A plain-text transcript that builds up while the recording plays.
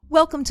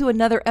Welcome to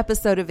another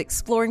episode of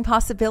Exploring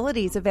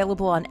Possibilities,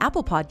 available on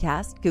Apple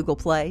Podcast, Google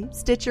Play,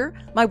 Stitcher,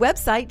 my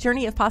website,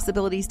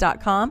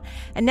 journeyofpossibilities.com,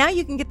 and now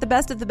you can get the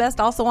best of the best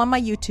also on my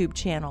YouTube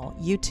channel,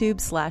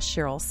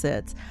 YouTube/Cheryl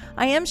Sitz.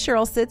 I am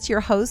Cheryl Sitz, your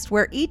host,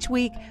 where each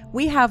week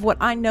we have what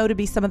I know to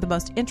be some of the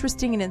most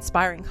interesting and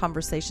inspiring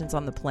conversations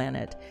on the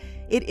planet.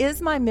 It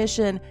is my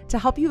mission to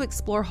help you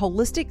explore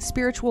holistic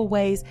spiritual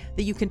ways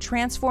that you can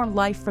transform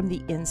life from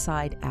the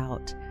inside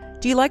out.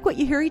 Do you like what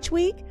you hear each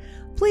week?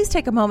 Please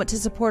take a moment to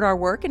support our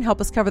work and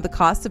help us cover the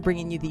costs of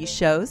bringing you these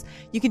shows.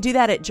 You can do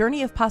that at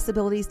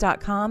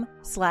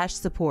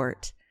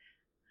journeyofpossibilities.com/support.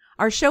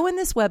 Our show and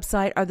this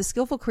website are the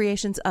skillful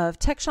creations of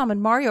tech shaman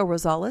Mario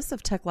Rosales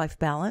of Tech Life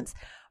Balance.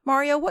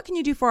 Mario, what can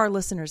you do for our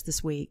listeners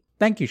this week?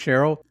 Thank you,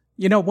 Cheryl.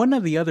 You know, one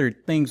of the other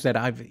things that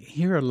I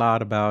hear a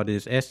lot about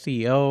is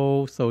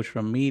SEO,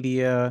 social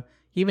media,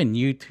 even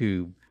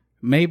YouTube.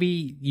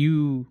 Maybe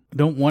you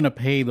don't want to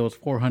pay those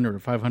 $400 or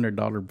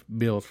 $500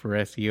 bills for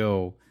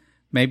SEO.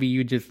 Maybe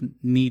you just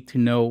need to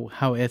know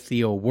how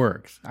SEO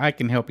works. I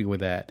can help you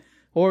with that.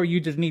 Or you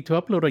just need to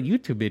upload a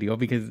YouTube video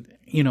because,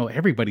 you know,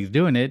 everybody's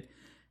doing it.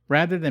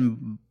 Rather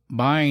than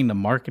buying a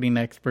marketing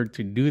expert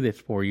to do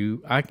this for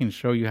you, I can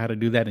show you how to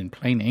do that in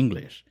plain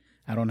English.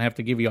 I don't have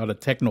to give you all the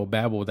techno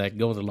babble that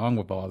goes along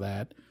with all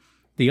that.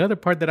 The other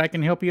part that I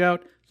can help you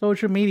out,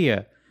 social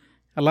media.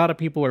 A lot of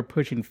people are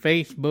pushing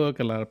Facebook.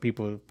 A lot of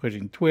people are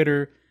pushing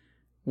Twitter.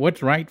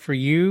 What's right for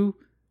you?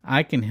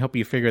 I can help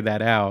you figure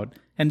that out.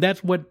 And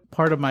that's what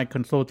part of my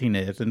consulting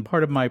is, and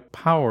part of my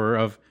power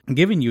of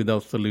giving you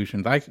those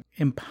solutions. I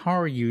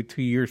empower you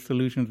to your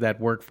solutions that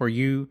work for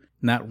you,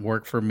 not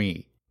work for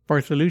me. For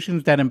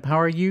solutions that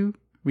empower you,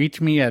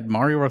 reach me at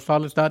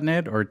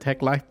mariorosales.net or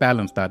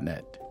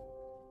techlifebalance.net.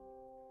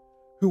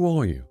 Who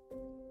are you?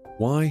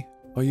 Why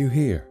are you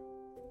here?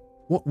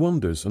 What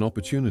wonders and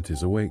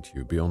opportunities await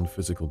you beyond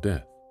physical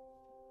death?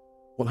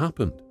 What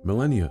happened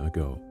millennia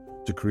ago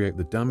to create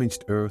the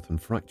damaged earth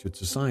and fractured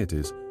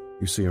societies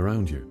you see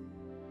around you?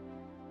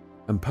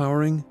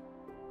 Empowering,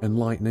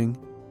 enlightening,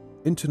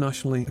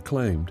 internationally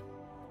acclaimed,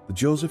 the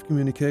Joseph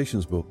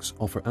Communications books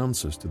offer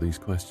answers to these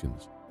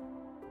questions.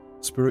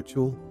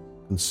 Spiritual,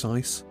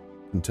 concise,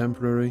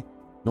 contemporary,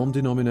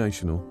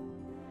 non-denominational,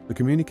 the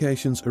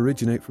communications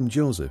originate from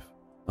Joseph,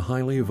 a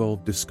highly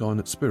evolved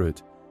discarnate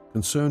spirit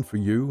concerned for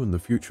you and the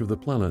future of the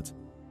planet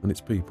and its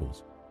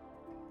peoples.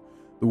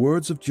 The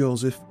words of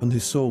Joseph and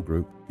his soul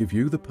group give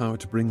you the power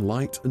to bring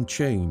light and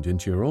change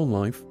into your own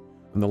life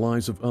and the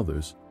lives of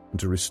others, and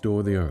to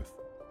restore the earth.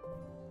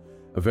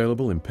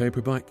 Available in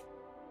paperback,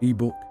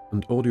 ebook,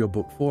 and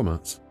audiobook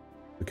formats,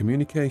 the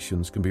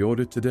communications can be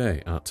ordered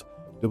today at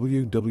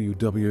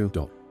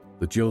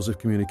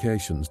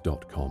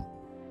www.thejosephcommunications.com,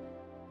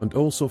 and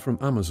also from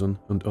Amazon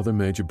and other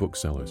major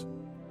booksellers.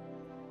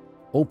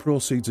 All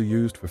proceeds are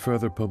used for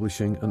further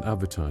publishing and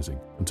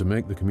advertising, and to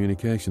make the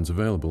communications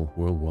available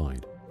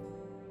worldwide.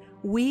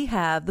 We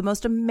have the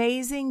most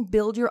amazing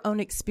Build Your Own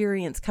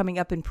experience coming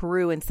up in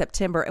Peru in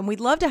September, and we'd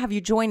love to have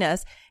you join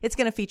us. It's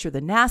going to feature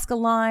the Nazca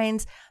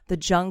lines, the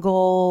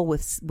jungle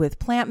with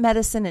plant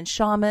medicine and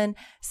shaman,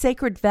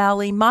 Sacred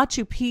Valley,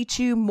 Machu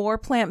Picchu, more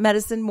plant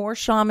medicine, more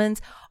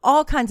shamans,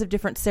 all kinds of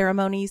different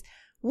ceremonies.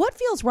 What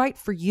feels right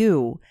for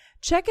you?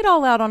 Check it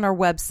all out on our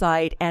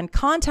website and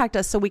contact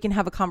us so we can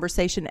have a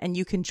conversation and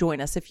you can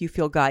join us if you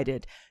feel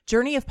guided.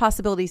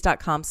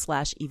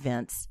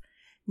 journeyofpossibilities.com/events.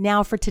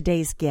 Now for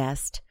today's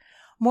guest.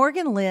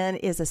 Morrighan Lynne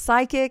is a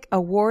psychic, a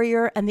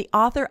warrior, and the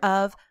author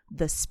of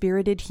The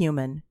Spirited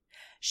Human.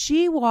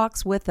 She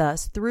walks with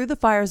us through the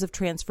fires of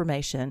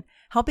transformation,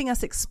 helping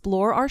us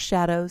explore our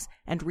shadows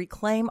and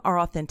reclaim our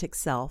authentic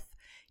self.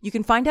 You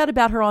can find out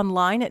about her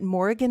online at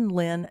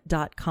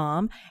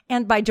morrighanlynne.com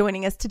and by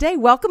joining us today.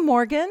 Welcome,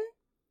 Morrighan.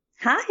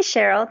 Hi,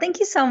 Cheryl.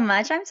 Thank you so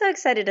much. I'm so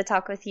excited to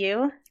talk with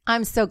you.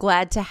 I'm so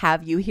glad to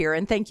have you here,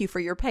 and thank you for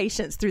your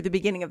patience through the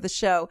beginning of the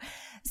show.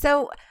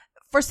 So,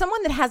 for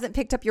someone that hasn't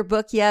picked up your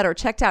book yet or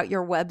checked out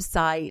your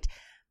website,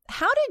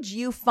 how did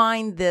you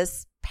find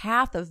this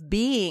path of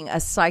being a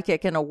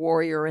psychic and a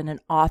warrior and an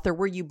author?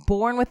 Were you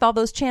born with all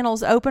those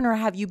channels open, or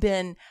have you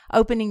been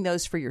opening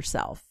those for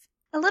yourself?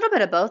 A little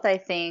bit of both, I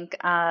think.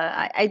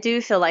 I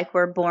do feel like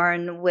we're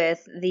born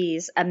with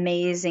these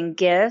amazing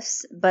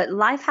gifts, but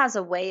life has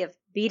a way of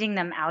beating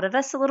them out of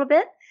us a little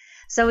bit.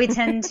 So we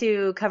tend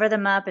to cover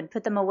them up and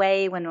put them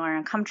away when we're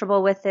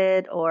uncomfortable with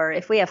it, or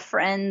if we have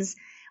friends,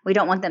 we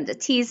don't want them to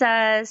tease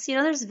us. You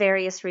know, there's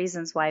various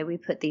reasons why we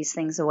put these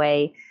things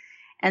away.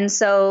 And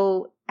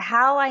so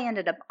how I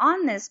ended up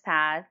on this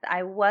path,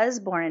 I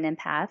was born an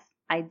empath.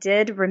 I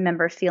did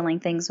remember feeling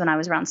things when I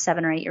was around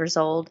 7 or 8 years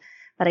old,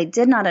 but I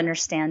did not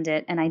understand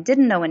it, and I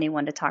didn't know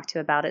anyone to talk to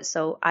about it,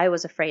 so I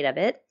was afraid of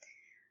it.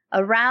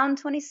 Around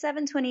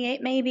 27,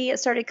 28 maybe, it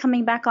started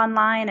coming back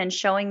online and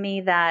showing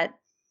me that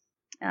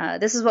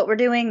this is what we're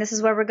doing, this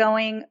is where we're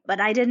going, but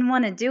I didn't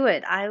want to do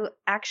it. I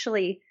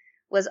actually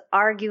was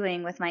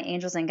arguing with my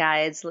angels and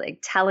guides, like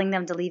telling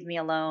them to leave me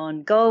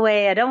alone, go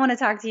away, I don't want to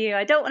talk to you,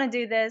 I don't want to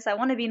do this, I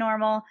want to be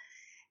normal.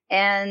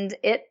 And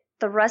it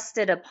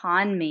thrusted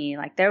upon me.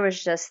 Like there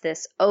was just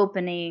this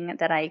opening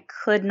that I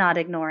could not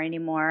ignore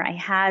anymore. I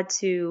had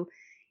to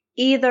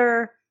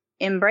either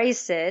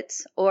embrace it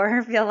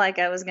or feel like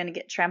I was going to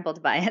get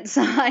trampled by it.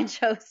 So I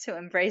chose to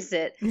embrace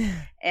it.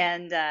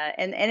 And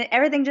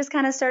everything just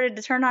kind of started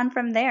to turn on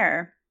from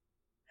there.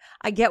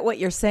 I get what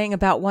you're saying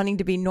about wanting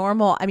to be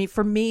normal. I mean,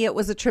 for me, it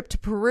was a trip to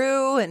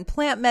Peru and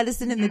plant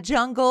medicine in the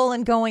jungle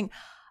and going,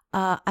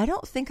 I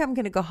don't think I'm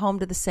going to go home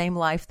to the same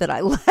life that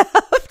I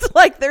left.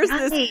 Like there's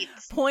this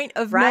point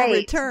of no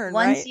return.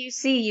 Once you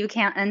see, you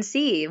can't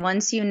unsee.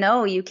 Once you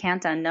know, you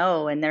can't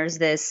unknow. And there's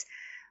this,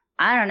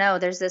 I don't know,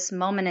 there's this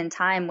moment in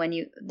time when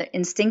you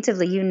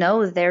instinctively, you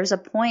know, there's a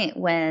point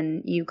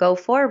when you go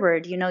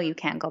forward, you know, you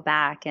can't go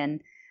back.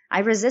 And I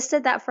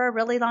resisted that for a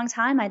really long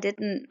time. I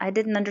didn't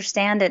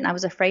understand it and I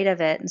was afraid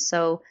of it. And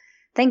so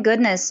thank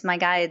goodness my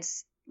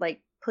guides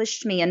like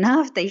pushed me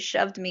enough. They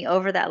shoved me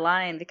over that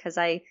line because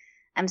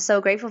I'm so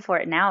grateful for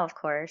it now, of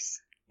course.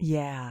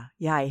 Yeah,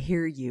 I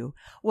hear you.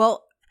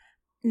 Well,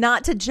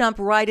 not to jump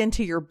right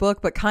into your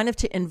book, but kind of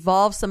to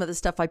involve some of the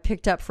stuff I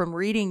picked up from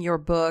reading your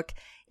book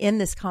in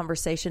this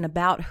conversation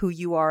about who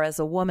you are as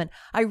a woman.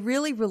 I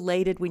really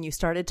related when you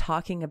started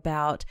talking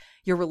about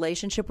your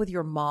relationship with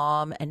your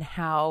mom and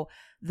how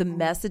the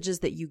messages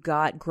that you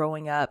got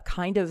growing up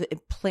kind of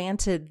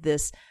implanted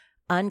this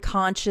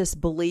unconscious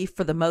belief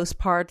for the most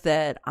part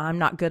that I'm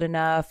not good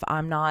enough,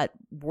 I'm not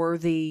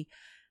worthy,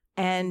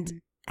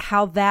 and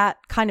how that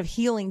kind of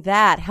healing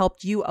that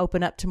helped you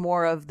open up to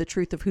more of the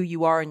truth of who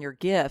you are and your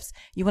gifts.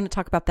 You want to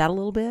talk about that a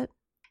little bit?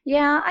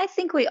 Yeah, I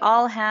think we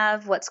all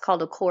have what's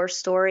called a core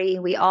story.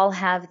 We all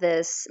have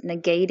this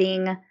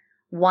negating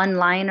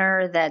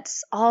one-liner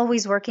that's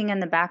always working in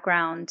the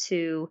background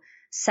to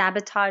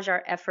sabotage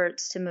our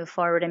efforts to move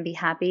forward and be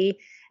happy.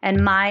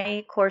 And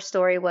my core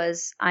story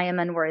was, I am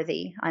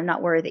unworthy. I'm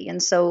not worthy.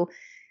 And so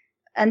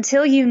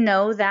until you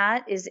know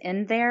that is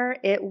in there,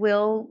 it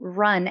will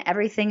run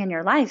everything in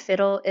your life.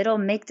 It'll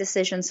make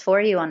decisions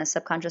for you on a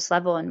subconscious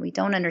level, and we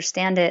don't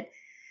understand it.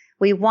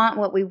 We want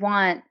what we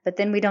want, but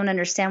then we don't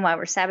understand why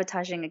we're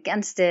sabotaging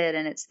against it.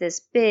 And it's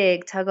this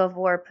big tug of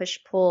war,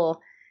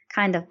 push-pull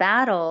kind of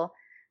battle.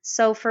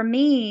 So for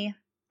me,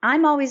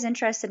 I'm always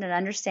interested in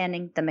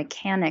understanding the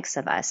mechanics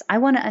of us. I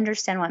want to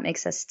understand what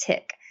makes us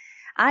tick.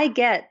 I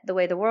get the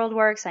way the world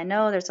works. I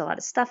know there's a lot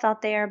of stuff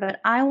out there, but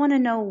I want to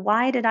know,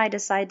 why did I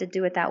decide to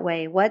do it that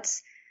way?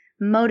 What's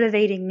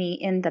motivating me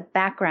in the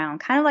background?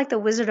 Kind of like the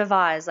Wizard of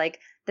Oz, like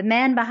the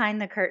man behind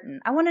the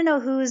curtain. I want to know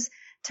who's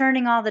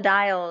turning all the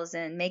dials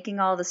and making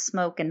all the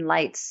smoke and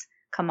lights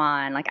come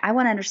on. Like I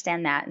want to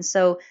understand that. And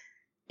so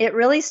it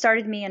really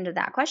started me into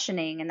that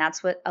questioning. And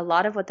that's what a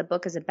lot of what the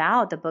book is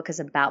about. The book is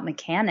about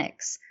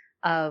mechanics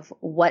of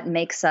what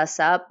makes us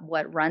up,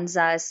 what runs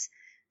us,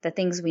 the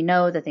things we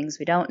know, the things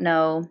we don't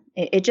know.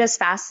 It just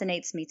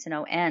fascinates me to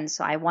no end.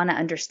 So I want to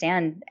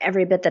understand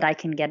every bit that I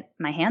can get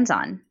my hands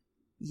on.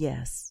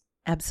 Yes,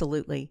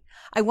 absolutely.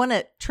 I want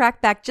to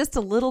track back just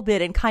a little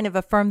bit and kind of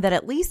affirm that,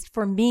 at least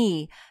for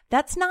me,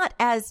 that's not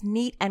as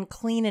neat and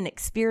clean an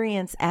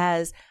experience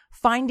as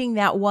finding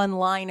that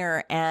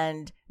one-liner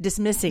and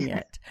dismissing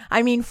it.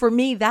 I mean, for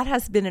me, that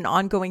has been an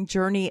ongoing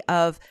journey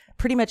of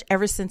pretty much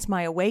ever since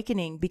my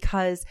awakening,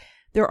 because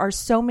there are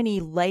so many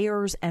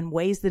layers and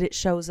ways that it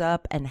shows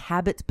up and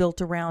habits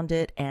built around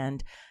it.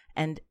 And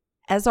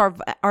as our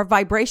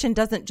vibration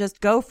doesn't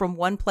just go from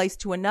one place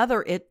to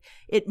another,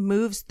 it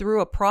moves through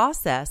a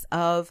process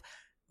of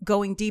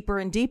going deeper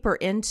and deeper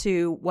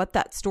into what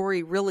that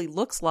story really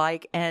looks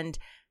like and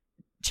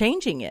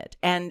changing it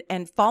and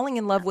falling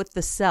in love with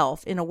the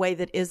self in a way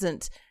that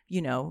isn't,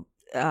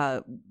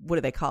 what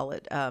do they call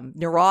it?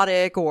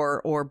 Neurotic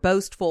or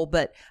boastful,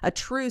 but a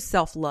true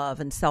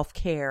self-love and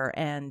self-care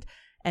and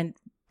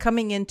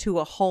coming into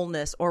a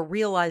wholeness or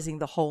realizing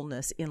the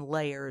wholeness in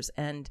layers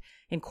and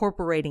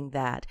incorporating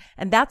that.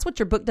 And that's what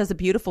your book does a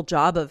beautiful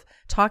job of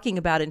talking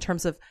about in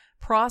terms of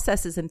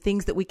processes and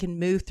things that we can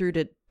move through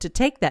to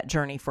take that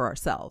journey for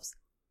ourselves.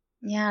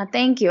 Yeah,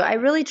 thank you. I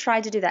really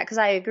tried to do that because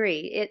I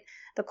agree.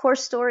 The core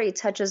story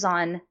touches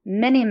on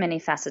many, many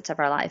facets of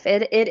our life.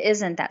 It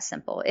isn't that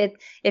simple.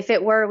 If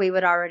it were, we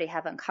would already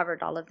have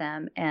uncovered all of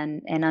them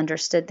and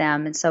understood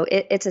them. And so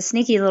it's a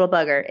sneaky little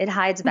bugger. It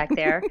hides back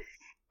there.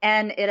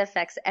 And it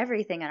affects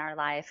everything in our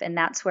life. And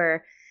that's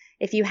where,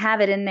 if you have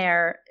it in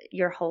there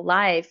your whole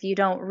life, you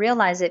don't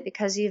realize it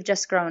because you've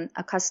just grown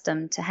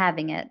accustomed to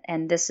having it.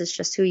 And this is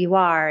just who you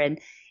are.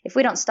 And if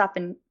we don't stop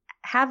and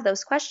have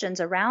those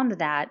questions around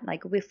that,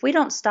 like if we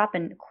don't stop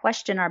and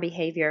question our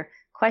behavior,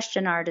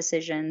 question our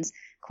decisions,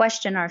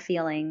 question our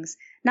feelings,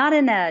 not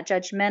in a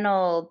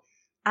judgmental,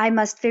 I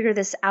must figure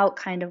this out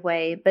kind of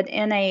way, but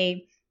in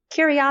a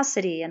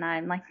curiosity. And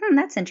I'm like,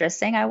 that's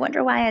interesting. I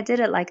wonder why I did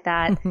it like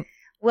that.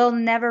 We'll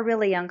never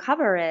really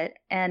uncover it.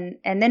 And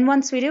then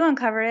once we do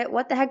uncover it,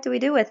 what the heck do we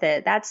do with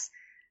it? That's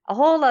a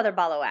whole other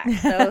ball of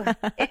wax. So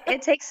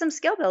it takes some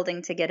skill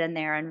building to get in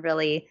there and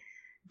really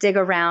dig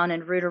around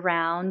and root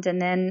around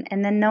and then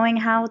knowing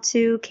how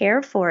to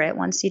care for it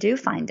once you do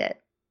find it.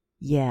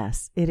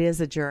 Yes, it is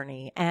a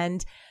journey.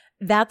 And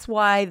that's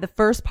why the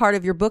first part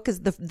of your book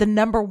is the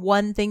number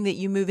one thing that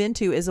you move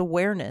into is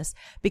awareness.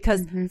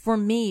 Because for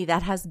me,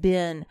 that has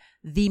been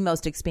the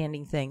most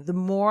expanding thing. The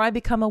more I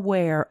become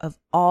aware of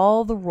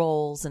all the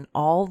roles and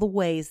all the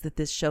ways that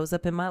this shows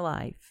up in my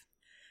life,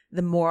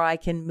 the more I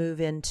can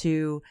move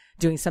into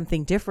doing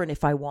something different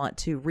if I want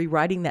to,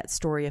 rewriting that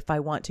story if I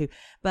want to.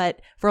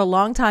 But for a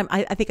long time,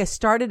 I think I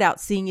started out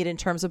seeing it in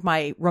terms of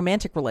my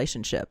romantic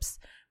relationships,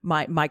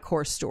 my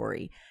core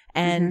story.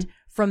 And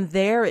from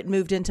there, it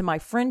moved into my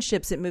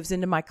friendships. It moves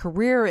into my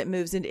career. It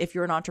moves into, if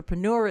you're an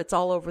entrepreneur, it's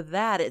all over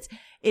that.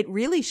 It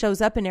really shows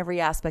up in every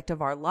aspect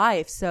of our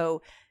life.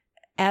 So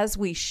as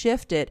we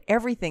shift it,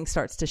 everything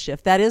starts to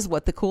shift. That is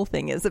what the cool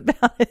thing is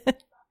about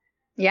it.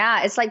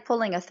 Yeah, it's like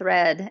pulling a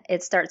thread.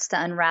 It starts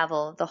to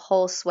unravel the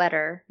whole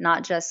sweater,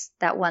 not just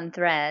that one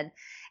thread.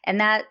 And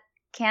that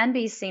can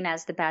be seen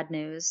as the bad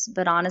news,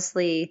 but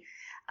honestly,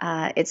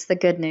 it's the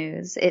good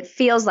news. It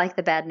feels like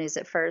the bad news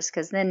at first,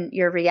 because then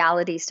your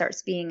reality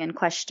starts being in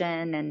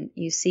question and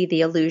you see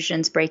the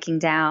illusions breaking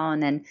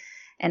down.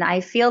 And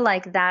I feel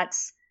like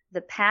that's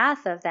the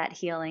path of that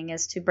healing,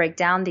 is to break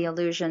down the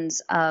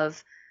illusions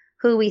of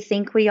who we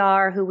think we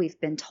are, who we've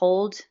been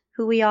told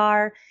who we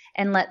are,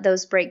 and let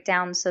those break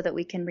down so that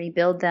we can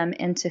rebuild them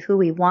into who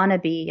we want to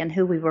be and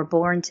who we were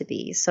born to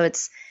be. So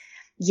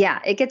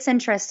it gets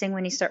interesting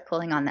when you start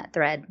pulling on that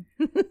thread.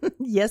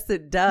 Yes,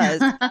 it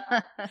does.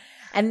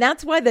 And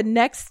that's why the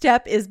next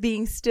step is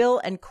being still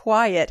and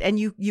quiet. And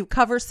you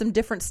cover some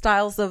different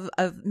styles of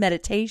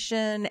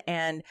meditation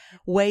and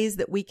ways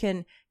that we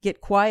can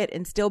get quiet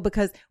and still,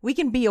 because we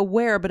can be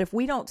aware, but if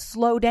we don't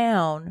slow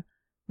down,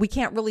 we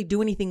can't really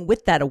do anything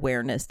with that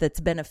awareness that's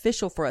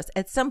beneficial for us.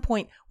 At some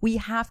point, we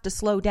have to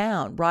slow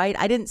down, right?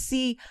 I didn't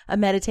see a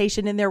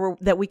meditation in there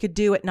that we could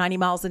do at 90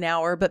 miles an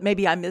hour, but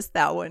maybe I missed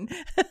that one.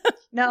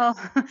 No,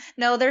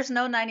 there's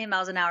no 90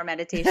 miles an hour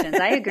meditations.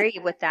 I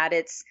agree with that.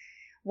 It's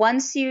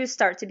once you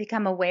start to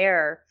become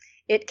aware,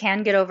 it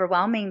can get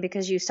overwhelming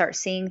because you start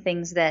seeing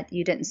things that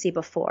you didn't see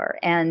before.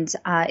 And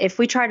if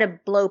we try to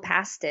blow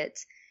past it,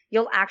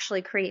 you'll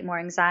actually create more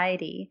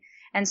anxiety.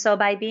 And so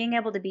by being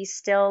able to be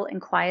still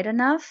and quiet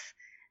enough,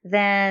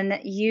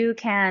 then you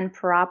can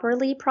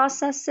properly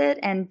process it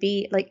and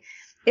be like,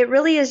 it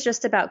really is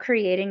just about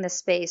creating the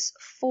space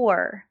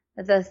for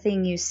the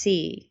thing you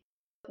see.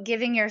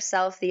 Giving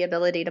yourself the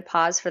ability to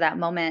pause for that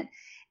moment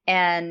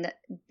and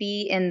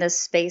be in the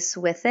space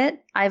with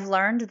it. I've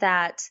learned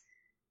that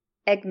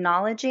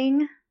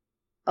acknowledging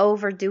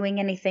overdoing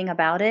anything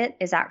about it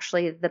is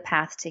actually the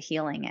path to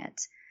healing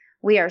it.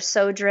 We are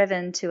so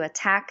driven to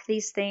attack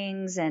these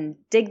things and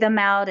dig them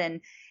out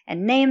and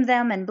name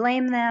them and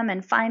blame them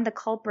and find the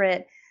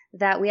culprit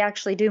that we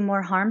actually do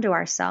more harm to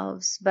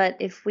ourselves. But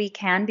if we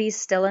can be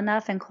still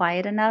enough and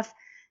quiet enough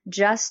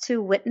just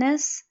to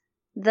witness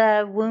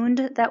the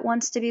wound that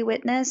wants to be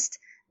witnessed,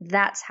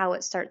 that's how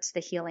it starts the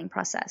healing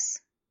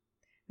process.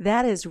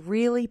 That is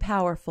really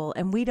powerful.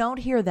 And we don't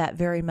hear that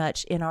very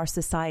much in our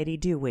society,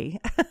 do we?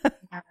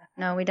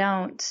 No, we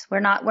don't. We're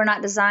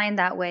not designed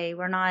that way.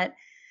 We're not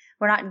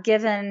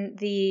given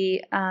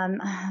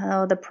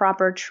the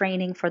proper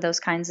training for those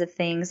kinds of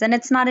things. And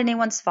it's not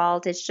anyone's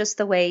fault. It's just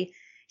the way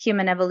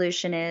human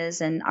evolution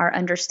is and our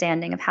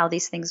understanding of how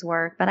these things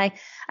work. But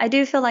I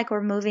do feel like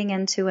we're moving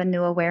into a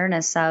new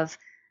awareness of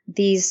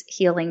these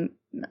healing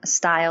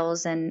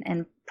styles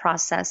and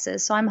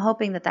processes. So I'm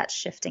hoping that that's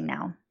shifting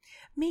now.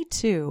 Me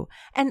too.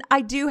 And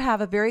I do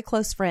have a very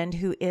close friend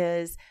who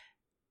is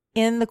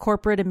in the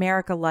corporate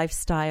America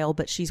lifestyle,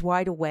 but she's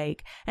wide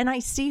awake. And I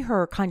see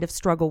her kind of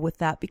struggle with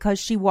that because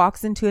she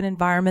walks into an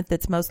environment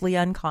that's mostly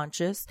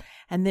unconscious.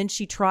 And then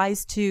she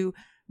tries to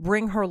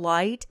bring her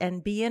light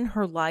and be in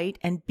her light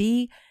and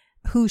be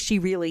who she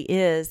really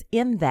is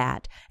in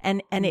that.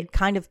 And it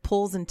kind of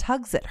pulls and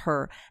tugs at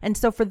her. And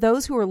so for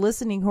those who are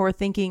listening, who are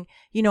thinking,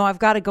 I've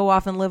got to go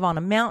off and live on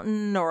a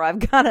mountain, or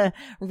I've got to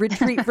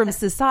retreat from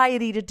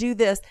society to do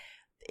this.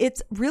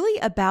 It's really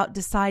about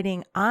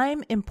deciding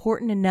I'm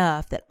important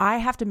enough that I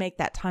have to make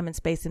that time and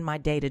space in my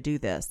day to do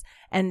this,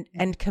 and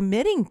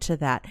committing to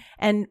that.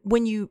 And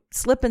when you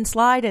slip and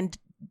slide and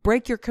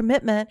break your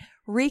commitment,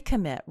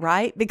 recommit,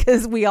 right?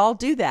 Because we all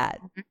do that.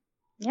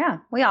 Yeah,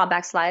 we all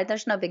backslide.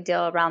 There's no big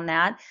deal around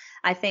that.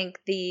 I think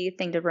the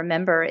thing to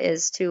remember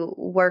is to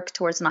work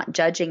towards not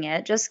judging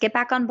it. Just get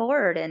back on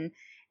board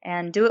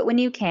and do it when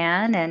you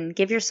can, and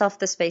give yourself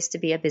the space to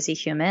be a busy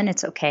human.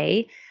 It's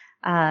okay.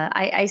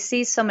 I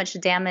see so much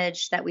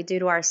damage that we do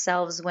to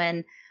ourselves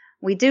when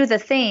we do the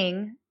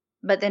thing,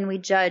 but then we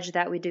judge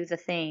that we do the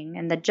thing.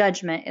 And the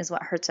judgment is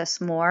what hurts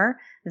us more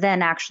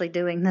than actually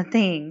doing the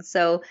thing.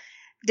 So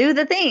do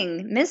the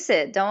thing, miss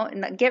it.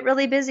 Don't get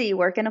really busy,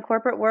 work in a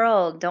corporate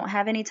world. Don't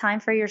have any time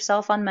for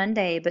yourself on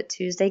Monday, but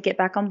Tuesday, get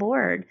back on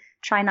board.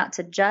 Try not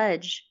to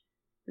judge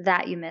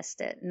that you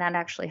missed it. And that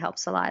actually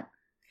helps a lot.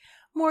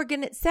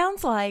 Morrighan, it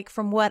sounds like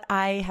from what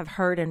I have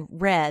heard and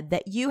read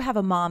that you have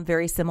a mom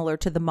very similar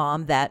to the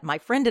mom that my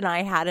friend and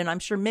I had, and I'm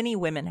sure many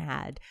women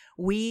had.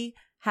 We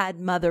had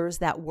mothers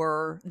that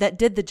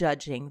did the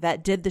judging,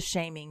 that did the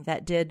shaming,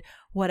 that did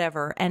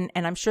whatever. And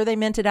I'm sure they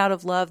meant it out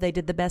of love. They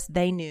did the best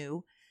they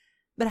knew.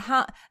 But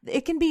how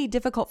it can be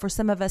difficult for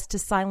some of us to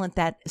silence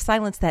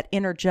that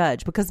inner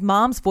judge, because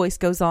mom's voice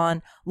goes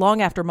on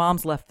long after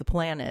mom's left the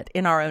planet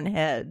in our own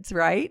heads,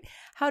 right?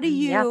 How do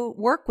you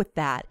work with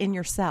that in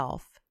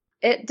yourself?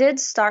 It did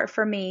start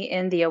for me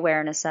in the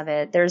awareness of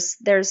it.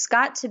 There's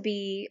got to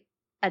be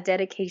a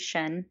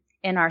dedication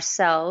in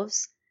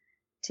ourselves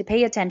to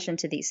pay attention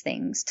to these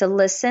things, to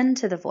listen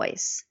to the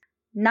voice.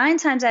 9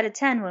 times out of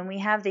 10, when we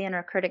have the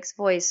inner critic's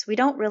voice, we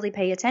don't really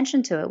pay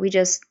attention to it. We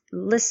just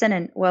listen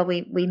and,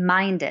 we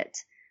mind it.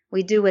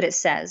 We do what it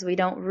says. We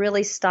don't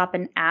really stop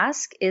and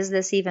ask, is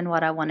this even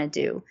what I want to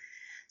do?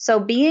 So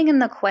being in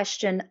the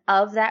question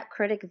of that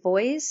critic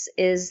voice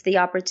is the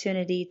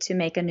opportunity to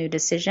make a new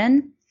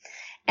decision.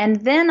 And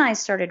then I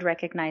started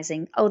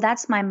recognizing, oh,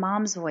 that's my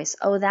mom's voice.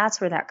 Oh,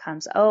 that's where that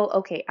comes. Oh,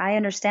 okay, I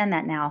understand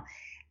that now.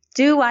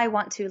 Do I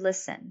want to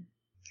listen?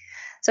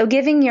 So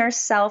giving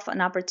yourself an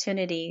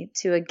opportunity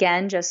to,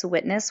 again, just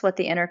witness what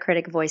the inner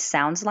critic voice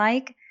sounds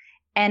like,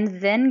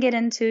 and then get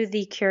into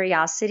the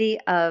curiosity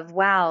of,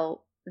 wow,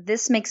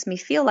 this makes me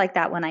feel like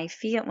that when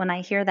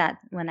I hear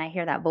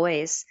that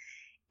voice.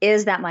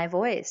 Is that my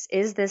voice?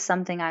 Is this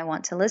something I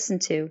want to listen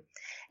to?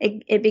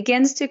 It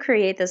begins to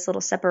create this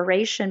little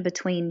separation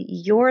between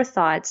your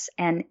thoughts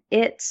and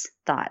its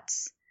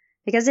thoughts,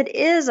 because it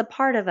is a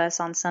part of us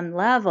on some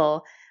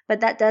level. But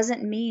that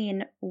doesn't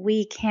mean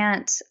we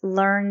can't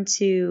learn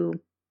to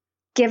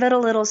give it a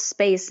little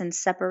space and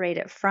separate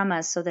it from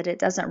us so that it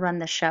doesn't run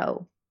the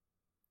show.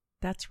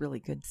 That's really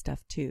good stuff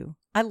too.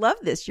 I love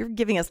this. You're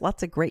giving us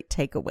lots of great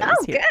takeaways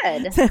here.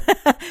 Good.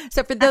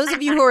 So for those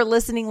of you who are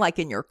listening, like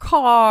in your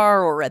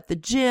car or at the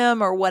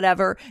gym or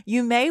whatever,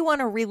 you may want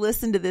to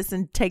re-listen to this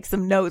and take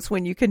some notes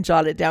when you can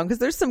jot it down, because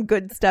there's some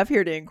good stuff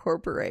here to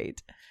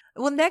incorporate.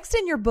 Well, next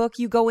in your book,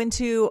 you go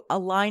into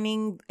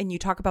aligning and you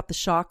talk about the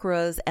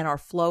chakras and our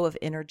flow of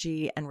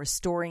energy and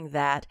restoring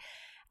that.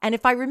 And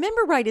if I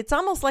remember right, it's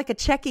almost like a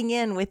checking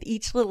in with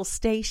each little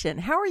station.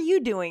 How are you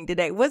doing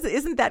today?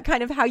 Isn't that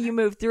kind of how you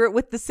move through it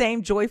with the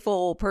same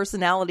joyful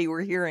personality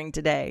we're hearing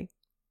today?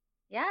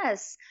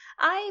 Yes,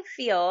 I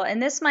feel,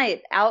 and this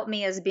might out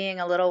me as being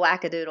a little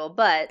wackadoodle,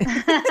 but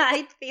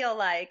I feel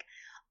like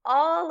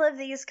all of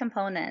these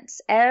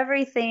components,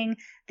 everything,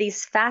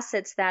 these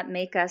facets that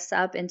make us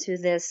up into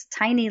this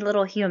tiny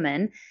little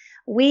human,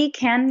 we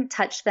can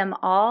touch them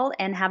all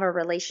and have a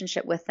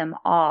relationship with them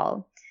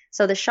all.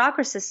 So the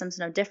chakra system's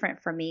no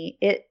different for me.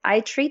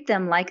 I treat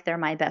them like they're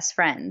my best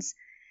friends,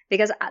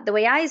 because the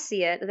way I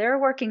see it, they're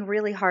working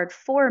really hard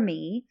for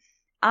me.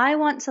 I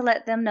want to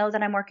let them know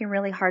that I'm working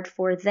really hard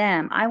for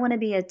them. I want to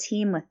be a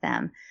team with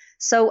them.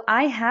 So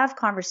I have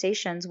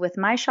conversations with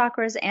my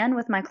chakras and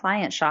with my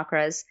client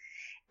chakras.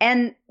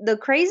 And the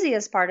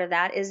craziest part of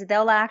that is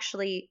they'll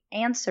actually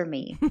answer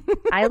me.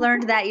 I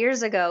learned that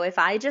years ago. If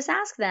I just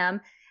ask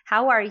them,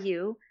 how are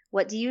you?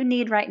 What do you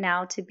need right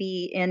now to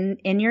be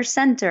in your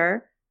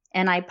center?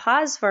 And I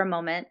pause for a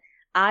moment,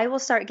 I will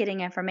start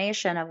getting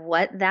information of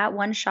what that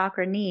one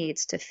chakra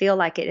needs to feel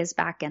like it is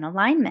back in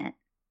alignment.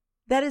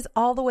 That is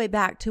all the way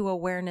back to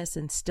awareness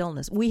and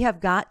stillness. We have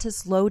got to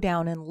slow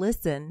down and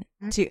listen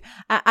to.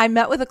 I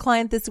met with a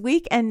client this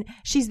week, and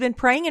she's been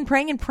praying and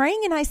praying and praying.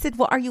 And I said,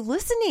 well, are you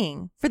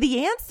listening for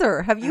the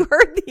answer? Have you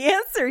heard the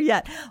answer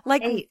yet?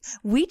 Like,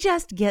 we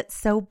just get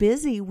so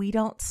busy. We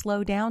don't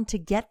slow down to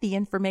get the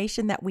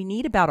information that we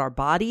need about our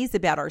bodies,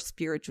 about our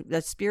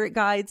spirit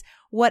guides,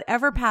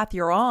 whatever path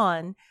you're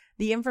on.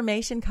 The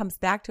information comes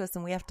back to us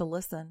and we have to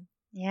listen.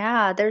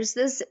 Yeah, there's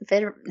this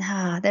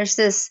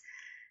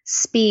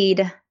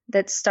speed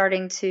that's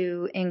starting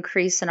to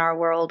increase in our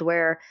world,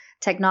 where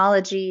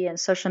technology and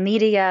social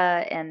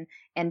media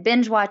and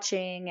binge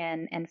watching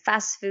and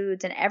fast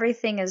foods and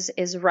everything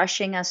is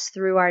rushing us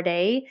through our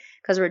day,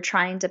 because we're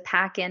trying to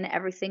pack in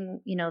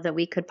everything, that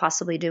we could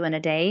possibly do in a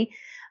day.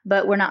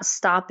 But we're not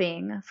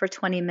stopping for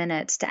 20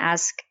 minutes to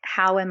ask,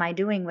 how am I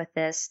doing with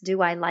this?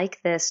 Do I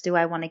like this? Do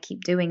I want to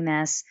keep doing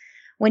this?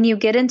 When you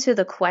get into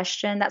the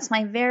question, that's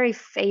my very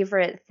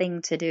favorite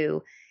thing to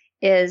do,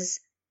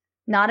 is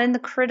not in the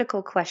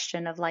critical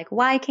question of like,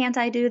 why can't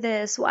I do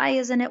this? Why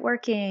isn't it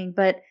working?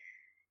 But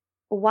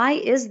why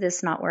is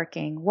this not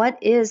working? What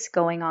is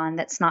going on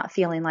that's not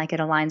feeling like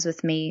it aligns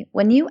with me?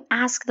 When you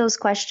ask those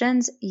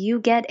questions, you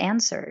get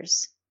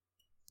answers.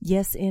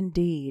 Yes,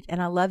 indeed.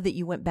 And I love that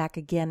you went back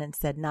again and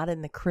said not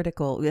in the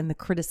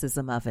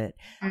criticism of it,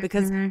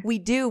 because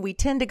we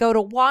tend to go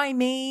to why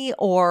me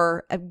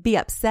or be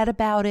upset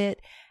about it.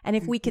 And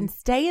if we can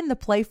stay in the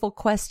playful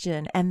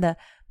question and the,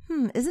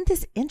 isn't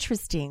this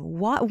interesting?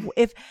 What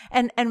if,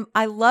 and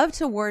I love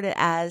to word it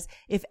as,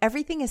 if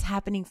everything is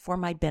happening for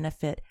my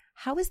benefit,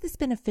 how is this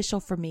beneficial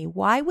for me?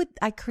 Why would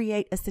I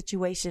create a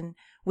situation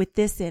with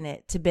this in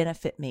it to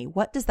benefit me?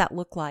 What does that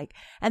look like?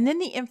 And then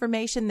the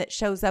information that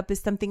shows up is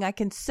something I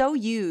can so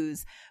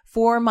use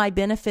for my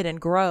benefit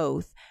and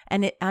growth.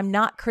 And I'm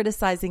not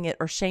criticizing it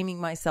or shaming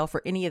myself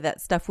or any of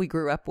that stuff we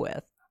grew up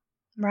with.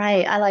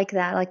 Right. I like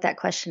that. I like that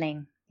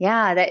questioning.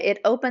 Yeah, that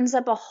it opens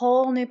up a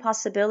whole new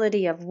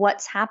possibility of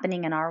what's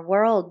happening in our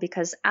world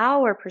because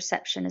our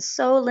perception is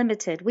so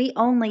limited. We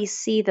only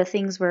see the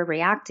things we're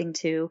reacting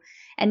to.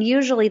 And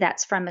usually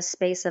that's from a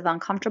space of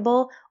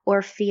uncomfortable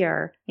or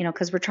fear,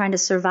 because we're trying to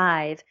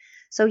survive.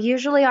 So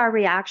usually our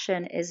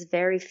reaction is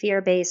very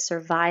fear-based,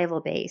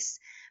 survival-based.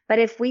 But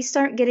if we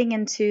start getting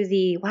into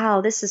the, wow,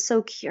 this is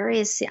so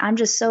curious.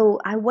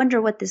 I wonder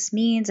what this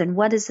means and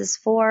what is this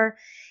for?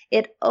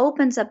 It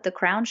opens up the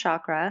crown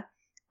chakra,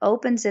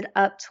 opens it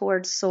up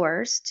towards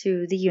source,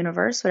 to the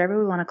universe, whatever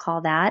we want to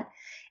call that.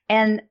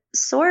 And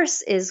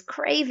source is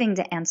craving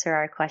to answer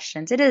our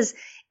questions. It is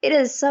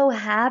so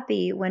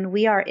happy when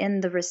we are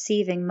in the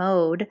receiving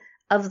mode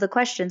of the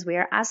questions we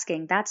are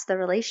asking. That's the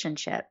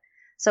relationship.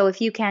 So if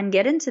you can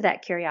get into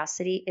that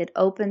curiosity, it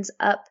opens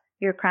up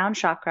your crown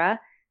chakra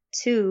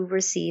to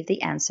receive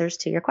the answers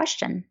to your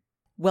question.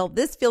 Well,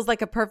 this feels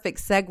like a perfect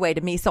segue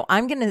to me. So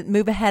I'm going to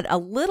move ahead a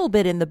little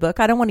bit in the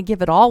book. I don't want to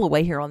give it all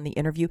away here on the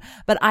interview,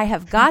 but I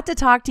have got to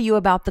talk to you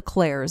about the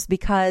clairs,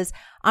 because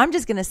I'm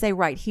just going to say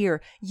right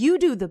here, you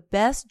do the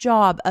best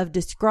job of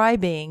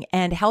describing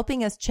and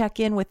helping us check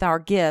in with our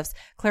gifts,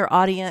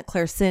 clairaudient,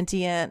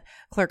 clairsentient,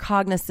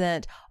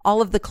 claircognizant,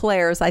 all of the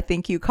clairs, I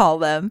think you call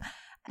them.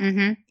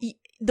 Mm-hmm.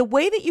 The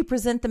way that you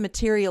present the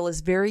material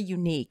is very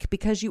unique,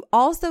 because you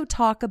also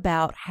talk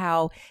about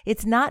how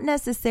it's not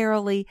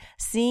necessarily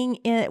seeing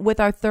it with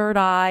our third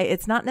eye.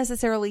 It's not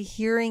necessarily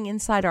hearing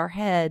inside our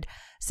head.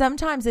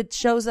 Sometimes it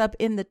shows up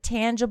in the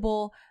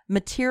tangible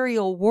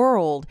material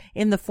world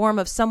in the form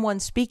of someone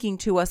speaking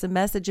to us a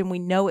message and we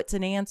know it's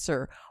an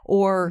answer,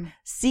 or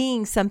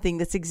seeing something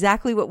that's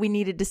exactly what we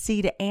needed to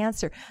see to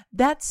answer.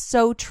 That's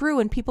so true.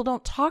 And people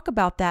don't talk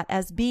about that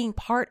as being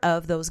part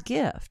of those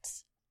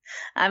gifts.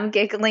 I'm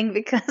giggling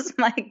because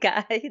my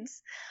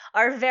guides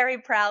are very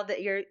proud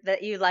that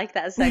you like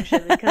that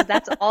section, because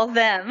that's all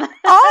them.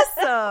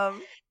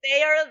 Awesome.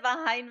 They are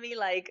behind me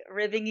like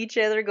ribbing each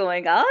other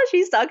going, oh,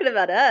 she's talking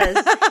about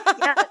us.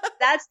 Yeah,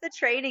 that's the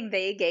training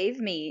they gave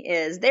me.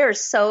 Is they're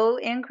so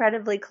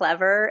incredibly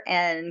clever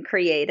and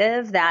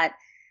creative that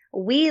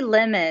we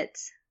limit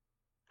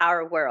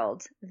our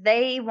world.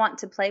 They want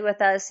to play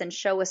with us and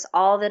show us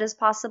all that is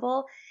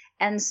possible.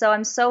 And so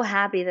I'm so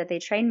happy that they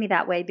trained me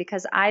that way,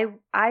 because I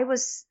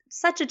was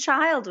such a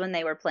child when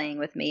they were playing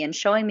with me and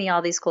showing me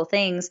all these cool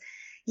things.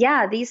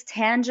 Yeah, these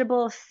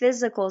tangible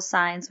physical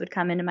signs would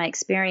come into my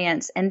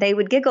experience, and they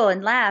would giggle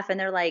and laugh, and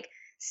they're like,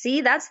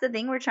 see, that's the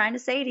thing we're trying to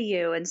say to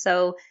you. And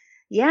so,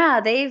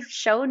 yeah, they've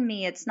shown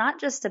me it's not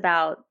just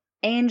about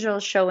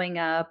angels showing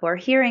up or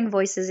hearing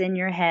voices in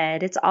your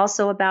head. It's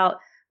also about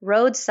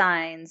road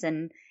signs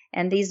and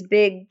these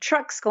big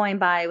trucks going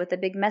by with a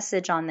big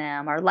message on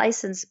them, or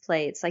license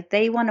plates. Like,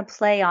 they want to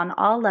play on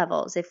all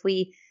levels if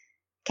we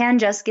can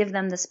just give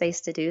them the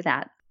space to do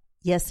that.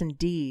 Yes,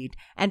 indeed.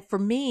 And for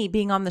me,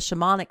 being on the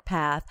shamanic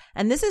path,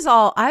 and this is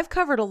all, I've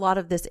covered a lot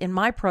of this in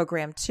my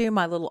program too,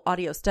 my little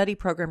audio study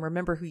program,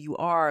 Remember Who You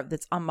Are,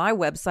 that's on my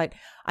website.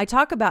 I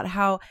talk about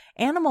how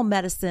animal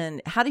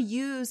medicine, how to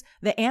use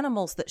the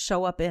animals that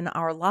show up in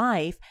our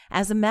life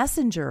as a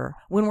messenger.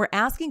 When we're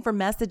asking for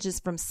messages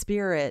from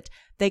spirit,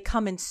 they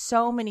come in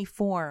so many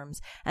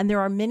forms, and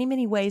there are many,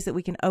 many ways that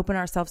we can open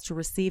ourselves to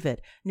receive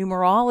it.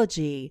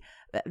 Numerology,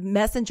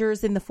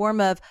 messengers in the form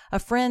of a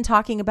friend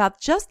talking about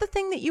just the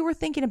thing that you were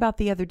thinking about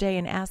the other day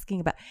and asking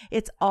about.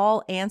 It's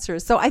all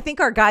answers. So I think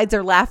our guides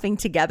are laughing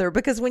together,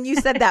 because when you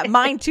said that,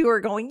 mine too are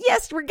going,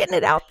 yes, we're getting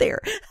it out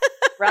there.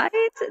 Right?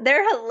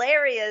 They're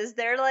hilarious.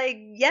 They're like,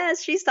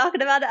 yes, she's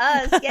talking about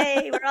us.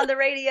 Yay, we're on the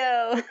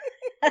radio.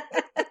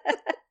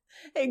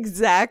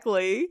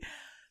 Exactly.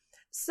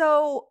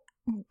 So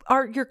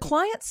are your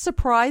clients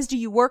surprised? Do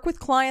you work with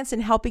clients in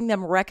helping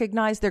them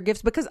recognize their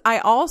gifts? Because I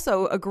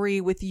also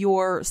agree with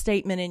your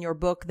statement in your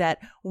book that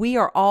we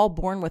are all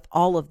born with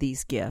all of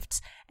these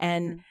gifts.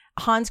 And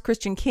Hans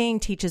Christian King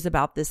teaches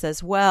about this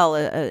as well,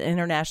 an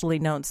internationally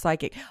known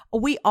psychic.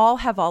 We all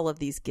have all of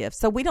these gifts.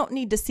 So we don't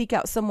need to seek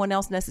out someone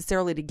else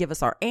necessarily to give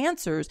us our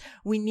answers.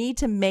 We need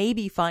to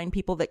maybe find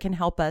people that can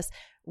help us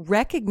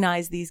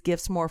recognize these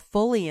gifts more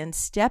fully and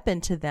step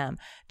into them.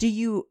 Do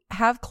you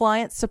have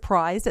clients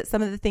surprised at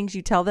some of the things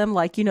you tell them,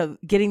 like,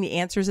 getting the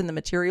answers in the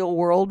material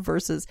world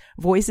versus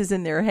voices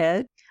in their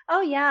head? Oh,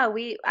 yeah.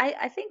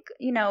 I think,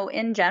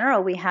 in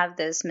general, we have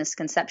this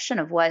misconception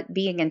of what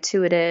being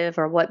intuitive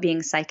or what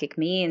being psychic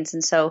means.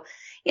 And so,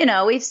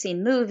 we've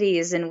seen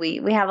movies, and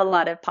we have a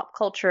lot of pop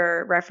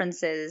culture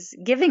references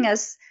giving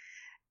us,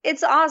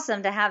 it's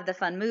awesome to have the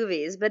fun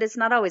movies, but it's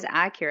not always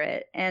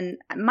accurate. And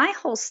my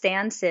whole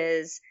stance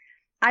is,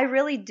 I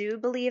really do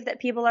believe that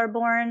people are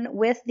born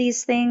with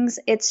these things.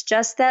 It's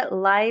just that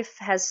life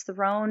has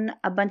thrown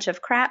a bunch of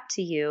crap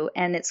to you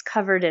and it's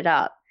covered it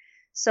up.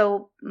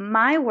 So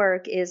my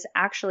work is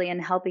actually in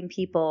helping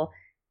people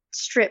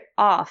strip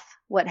off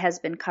what has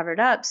been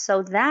covered up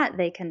so that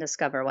they can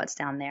discover what's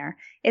down there.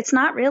 It's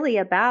not really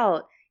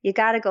about, you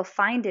got to go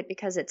find it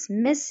because it's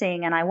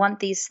missing and I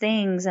want these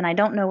things and I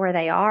don't know where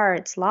they are.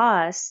 It's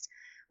lost.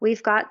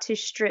 We've got to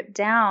strip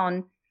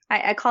down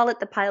I call it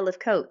the pile of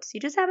coats. You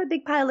just have a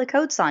big pile of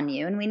coats on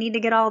you, and we need to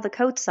get all the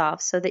coats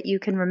off so that you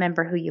can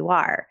remember who you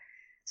are.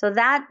 So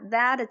that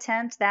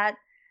attempt, that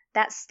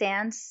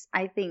stance,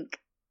 I think,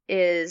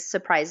 is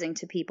surprising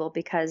to people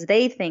because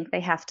they think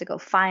they have to go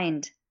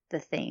find the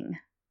thing.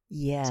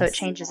 Yes. So it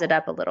changes it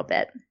up a little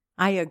bit.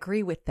 I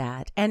agree with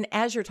that. And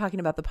as you're talking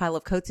about the pile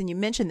of coats, and you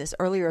mentioned this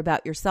earlier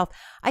about yourself,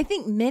 I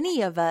think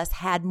many of us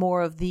had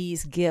more of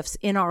these gifts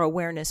in our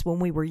awareness when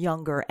we were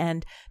younger.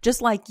 And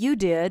just like you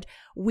did,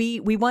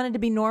 we wanted to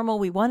be normal.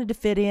 We wanted to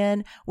fit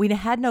in. We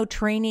had no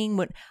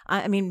training.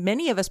 I mean,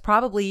 many of us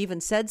probably even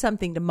said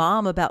something to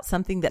mom about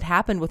something that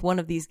happened with one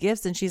of these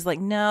gifts. And she's like,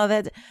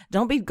 no,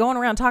 don't be going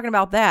around talking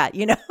about that,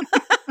 you know?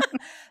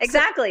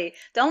 Exactly.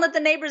 Don't let the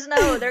neighbors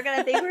know. They're going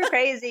to think we're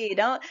crazy.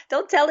 Don't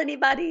tell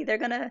anybody. They're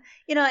going to,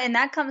 and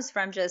that comes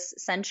from just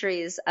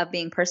centuries of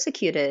being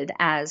persecuted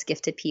as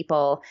gifted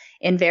people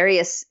in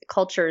various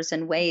cultures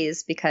and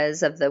ways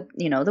because of the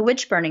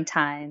witch burning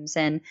times,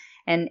 and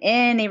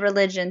any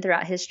religion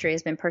throughout history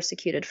has been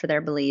persecuted for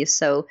their beliefs.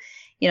 So,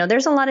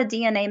 there's a lot of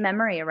DNA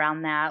memory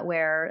around that,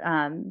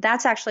 where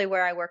that's actually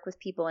where I work with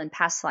people in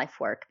past life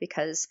work,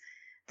 because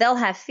they'll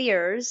have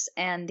fears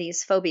and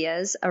these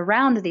phobias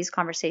around these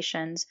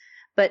conversations,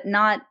 but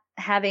not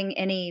having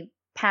any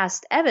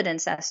past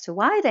evidence as to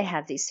why they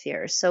have these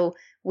fears. So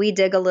we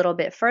dig a little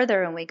bit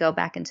further and we go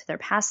back into their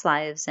past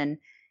lives, and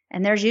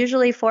there's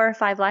usually 4 or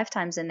 5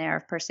 lifetimes in there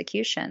of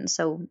persecution.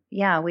 So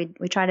yeah, we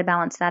try to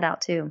balance that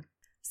out too.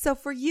 So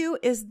for you,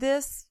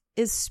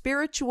 is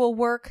spiritual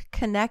work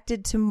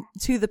connected to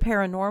the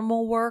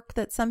paranormal work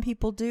that some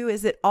people do?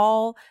 Is it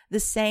all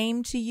the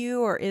same to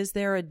you, or is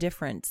there a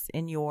difference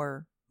in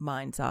your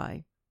mind's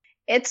eye?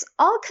 It's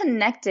all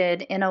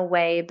connected in a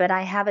way, but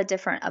I have a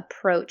different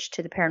approach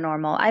to the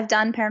paranormal. I've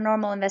done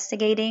paranormal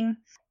investigating.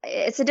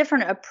 It's a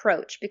different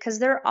approach because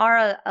there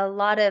are a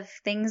lot of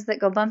things that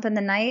go bump in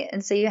the night.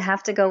 And so you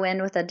have to go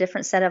in with a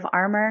different set of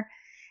armor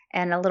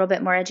and a little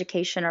bit more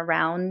education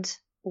around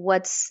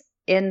what's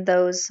in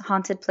those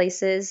haunted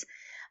places.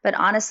 But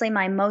honestly,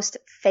 my most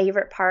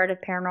favorite part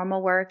of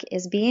paranormal work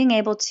is being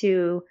able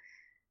to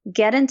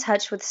get in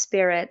touch with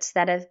spirits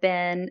that have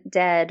been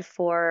dead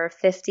for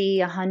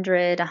 50,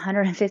 100,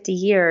 150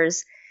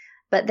 years,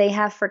 but they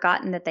have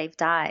forgotten that they've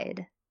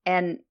died.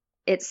 And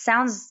it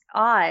sounds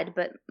odd,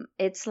 but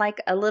it's like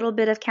a little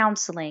bit of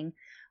counseling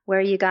where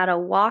you got to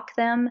walk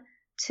them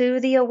to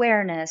the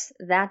awareness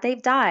that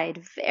they've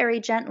died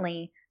very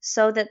gently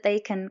so that they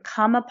can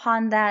come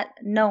upon that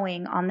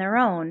knowing on their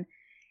own,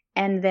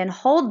 and then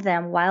hold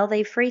them while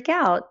they freak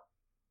out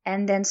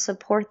and then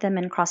support them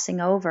in crossing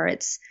over.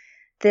 It's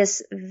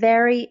this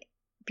very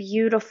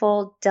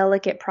beautiful,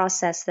 delicate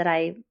process that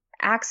I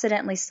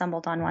accidentally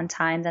stumbled on one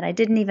time that I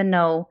didn't even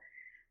know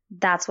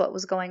that's what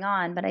was going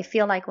on. But I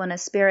feel like when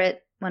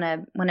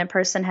a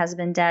person has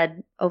been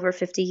dead over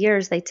 50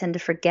 years, they tend to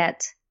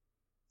forget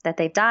that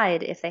they've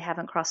died if they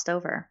haven't crossed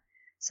over.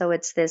 So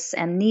it's this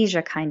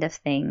amnesia kind of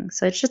thing.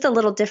 So it's just a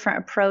little different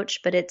approach,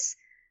 but it's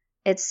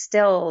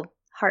still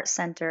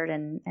heart-centered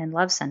and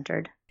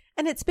love-centered.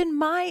 And it's been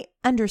my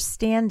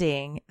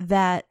understanding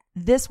that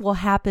this will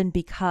happen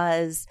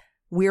because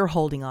we're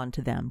holding on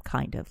to them,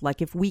 kind of.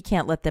 Like if we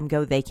can't let them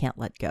go, they can't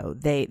let go.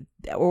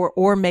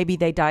 Or maybe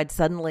they died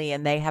suddenly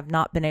and they have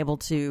not been able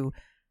to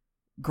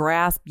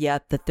grasp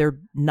yet that they're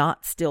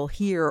not still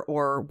here,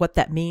 or what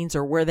that means,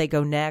 or where they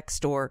go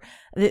next. Or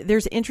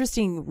there's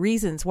interesting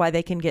reasons why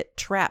they can get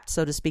trapped,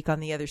 so to speak, on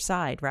the other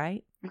side,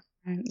 right?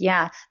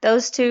 Yeah,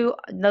 those two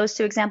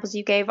examples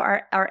you gave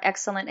are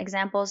excellent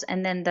examples.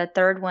 And then the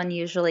third one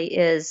usually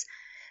is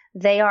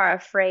they are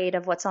afraid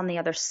of what's on the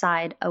other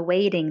side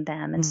awaiting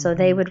them. And so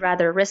they would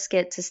rather risk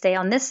it to stay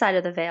on this side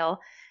of the veil.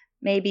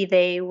 Maybe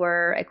they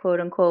were a quote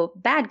unquote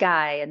bad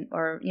guy,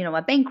 or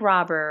a bank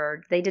robber,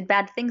 or they did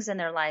bad things in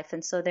their life.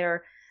 And so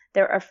they're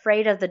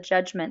afraid of the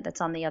judgment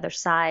that's on the other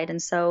side.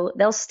 And so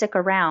they'll stick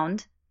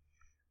around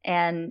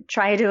and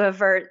try to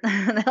avert,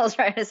 they'll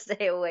try to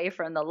stay away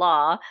from the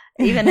law,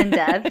 even in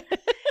death.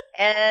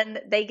 And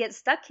they get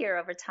stuck here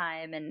over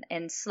time,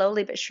 and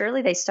slowly but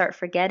surely they start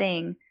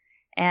forgetting.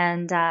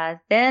 And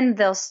then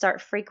they'll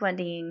start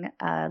frequenting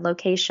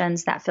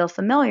locations that feel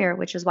familiar,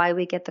 which is why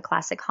we get the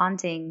classic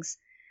hauntings.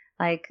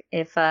 Like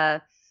if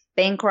a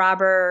bank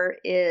robber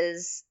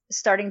is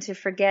starting to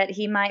forget,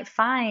 he might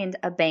find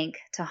a bank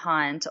to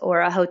haunt, or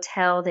a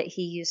hotel that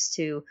he used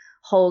to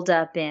hold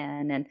up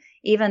in, and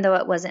even though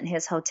it wasn't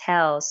his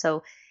hotel.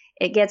 So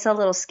it gets a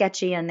little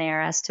sketchy in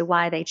there as to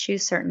why they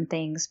choose certain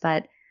things,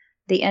 but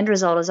the end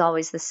result is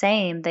always the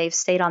same. They've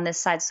stayed on this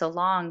side so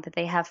long that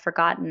they have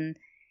forgotten.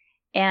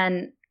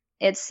 And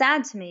it's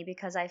sad to me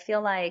because I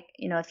feel like,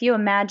 if you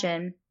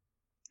imagine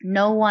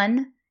no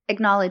one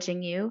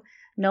acknowledging you,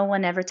 no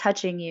one ever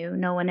touching you,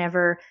 no one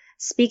ever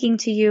speaking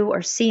to you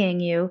or seeing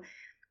you,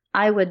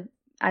 I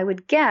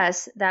would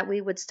guess that we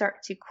would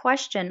start to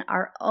question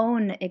our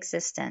own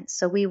existence.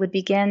 So we would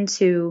begin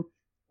to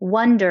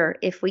wonder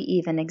if we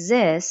even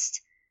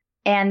exist.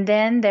 And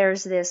then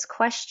there's this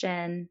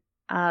question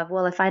of,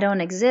 well, if I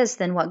don't exist,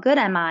 then what good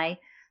am I?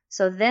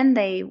 So then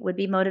they would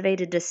be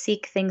motivated to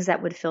seek things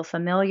that would feel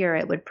familiar.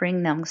 It would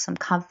bring them some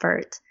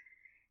comfort.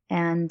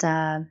 And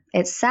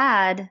it's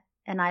sad.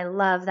 And I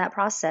love that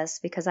process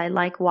because I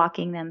like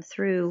walking them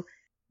through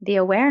the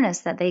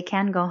awareness that they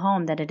can go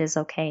home, that it is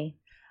okay.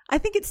 I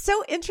think it's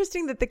so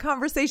interesting that the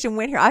conversation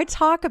went here. I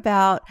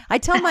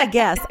tell my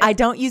guests, I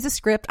don't use a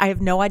script. I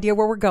have no idea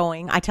where we're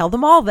going. I tell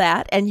them all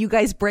that. And you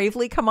guys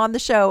bravely come on the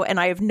show and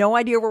I have no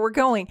idea where we're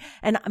going.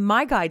 And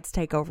my guides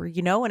take over,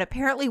 and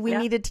apparently we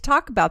needed to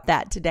talk about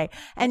that today.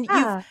 And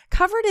you've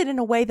covered it in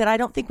a way that I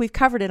don't think we've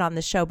covered it on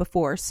the show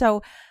before.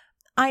 So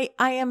I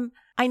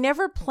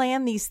never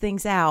plan these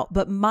things out,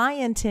 but my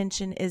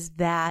intention is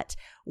that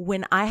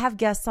when I have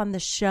guests on the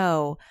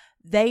show,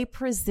 they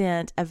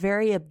present a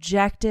very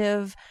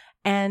objective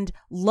and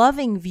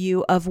loving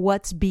view of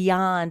what's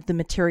beyond the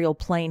material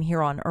plane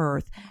here on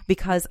earth,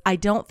 because I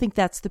don't think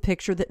that's the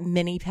picture that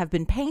many have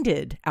been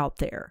painted out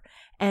there.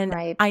 And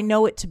I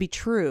know it to be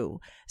true.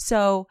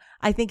 So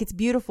I think it's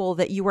beautiful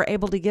that you were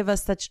able to give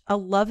us such a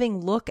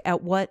loving look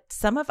at what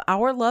some of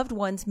our loved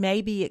ones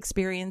may be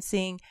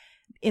experiencing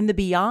in the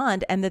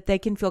beyond, and that they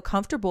can feel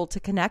comfortable to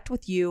connect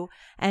with you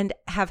and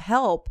have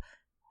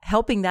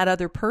helping that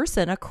other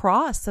person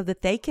across so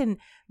that they can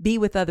be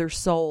with other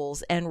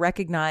souls and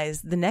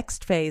recognize the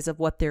next phase of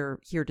what they're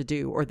here to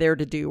do or there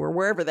to do or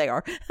wherever they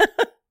are.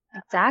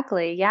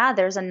 Exactly. Yeah,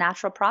 there's a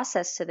natural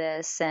process to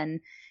this.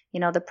 And,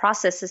 the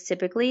process is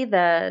typically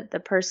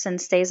the person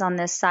stays on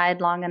this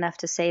side long enough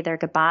to say their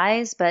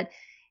goodbyes, but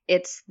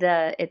it's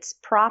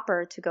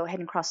proper to go ahead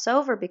and cross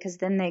over, because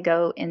then they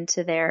go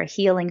into their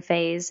healing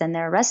phase and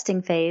their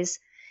resting phase.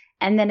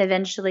 And then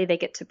eventually they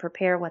get to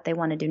prepare what they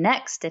want to do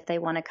next. If they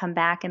want to come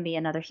back and be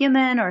another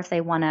human, or if they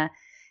want to,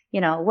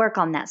 work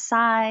on that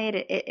side,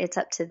 it's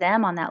up to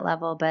them on that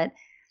level. But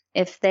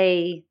if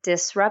they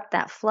disrupt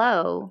that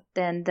flow,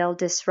 then they'll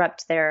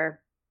disrupt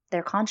their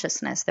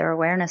consciousness, their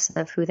awareness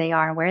of who they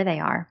are and where they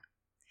are.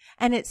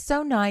 And it's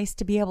so nice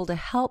to be able to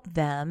help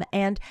them.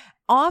 And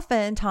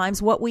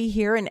oftentimes what we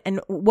hear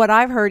and what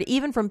I've heard,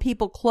 even from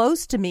people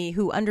close to me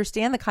who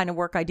understand the kind of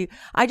work I do,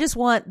 I just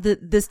want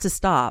this to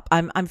stop.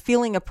 I'm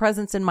feeling a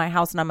presence in my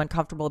house and I'm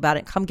uncomfortable about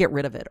it. Come get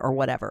rid of it or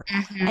whatever.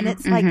 Mm-hmm, and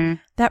it's like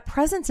that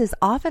presence is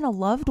often a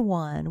loved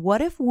one. What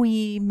if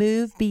we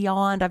move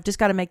beyond, I've just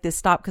got to make this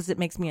stop because it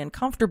makes me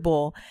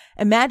uncomfortable.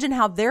 Imagine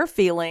how they're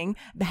feeling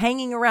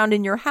hanging around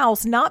in your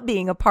house, not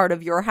being a part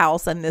of your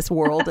house and this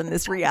world and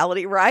this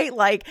reality, right?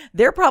 Like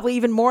they're probably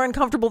even more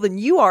uncomfortable than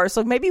you are.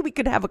 So maybe we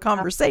could have a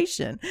conversation.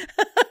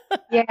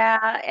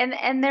 Yeah.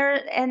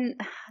 And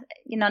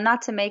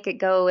not to make it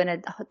go in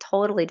a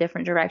totally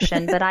different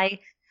direction, but I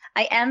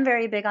am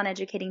very big on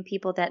educating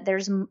people that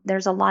there's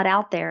a lot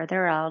out there.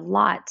 There are a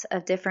lot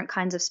of different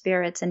kinds of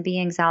spirits and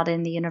beings out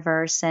in the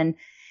universe. And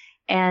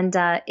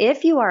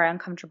if you are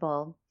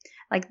uncomfortable,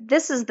 like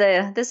this is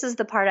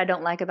the part I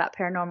don't like about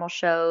paranormal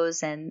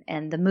shows and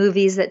the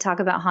movies that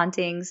talk about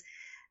hauntings.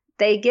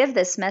 They give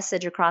this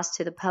message across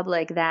to the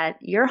public that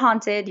you're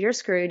haunted, you're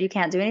screwed, you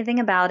can't do anything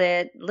about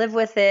it, live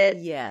with it.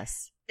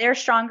 Yes. They're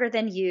stronger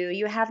than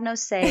you have no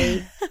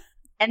say.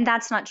 And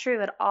that's not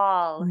true at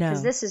all. No.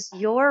 Because this is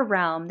your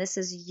realm, this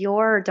is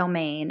your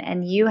domain,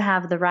 and you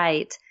have the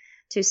right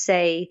to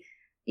say,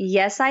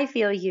 yes, I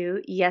feel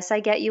you. Yes,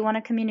 I get you want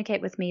to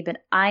communicate with me, but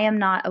I am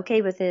not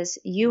okay with this.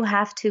 You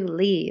have to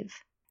leave.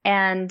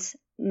 And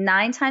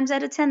 9 times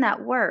out of 10,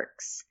 that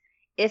works.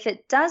 If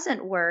it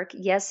doesn't work,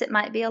 yes, it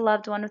might be a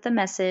loved one with a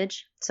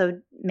message.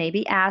 So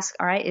maybe ask,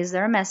 all right, is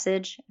there a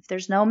message? If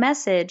there's no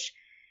message,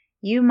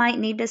 you might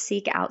need to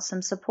seek out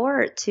some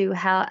support to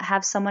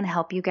have someone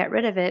help you get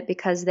rid of it,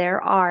 because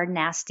there are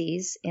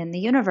nasties in the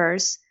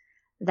universe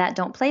that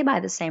don't play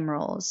by the same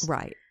rules.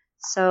 Right.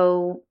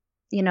 So,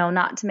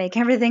 not to make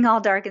everything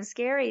all dark and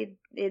scary,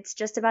 it's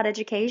just about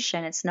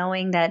education. It's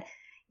knowing that,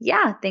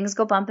 yeah, things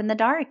go bump in the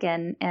dark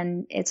and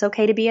it's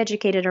okay to be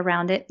educated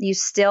around it. You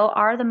still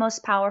are the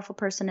most powerful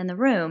person in the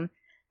room.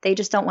 They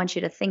just don't want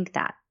you to think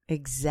that.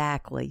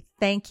 Exactly.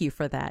 Thank you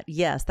for that.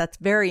 Yes, that's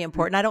very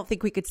important. I don't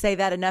think we could say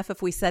that enough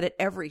if we said it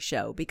every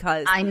show,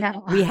 because I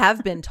know we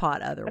have been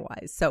taught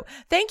otherwise. So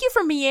thank you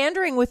for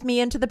meandering with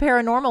me into the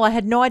paranormal. I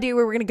had no idea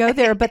we were going to go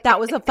there, but that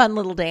was a fun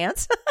little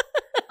dance.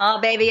 Oh,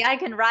 baby, I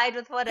can ride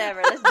with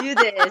whatever. Let's do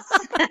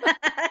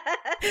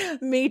this.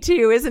 Me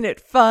too. Isn't it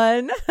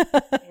fun?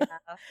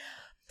 Yeah.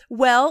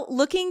 Well,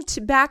 looking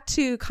back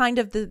to kind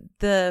of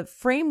the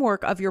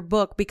framework of your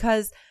book,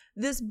 because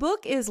this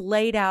book is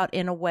laid out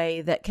in a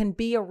way that can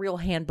be a real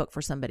handbook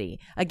for somebody.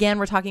 Again,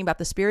 we're talking about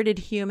The Spirited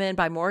Human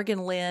by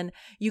Morrighan Lynne.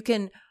 You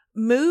can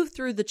move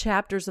through the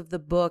chapters of the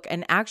book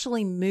and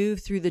actually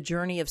move through the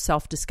journey of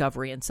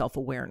self-discovery and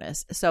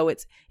self-awareness. So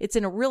it's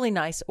in a really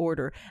nice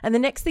order. And the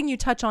next thing you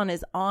touch on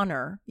is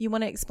honor. You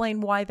want to explain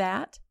why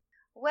that?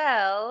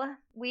 Well,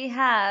 we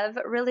have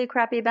really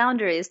crappy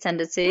boundaries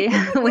tendency.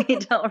 We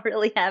don't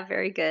really have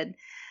very good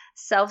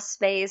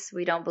self-space.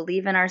 We don't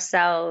believe in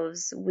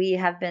ourselves. We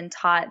have been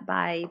taught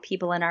by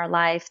people in our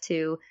life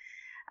to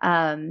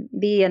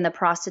be in the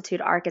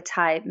prostitute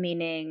archetype,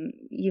 meaning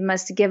you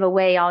must give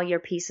away all your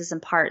pieces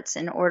and parts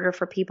in order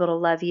for people to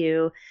love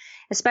you.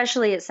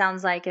 Especially, it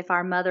sounds like if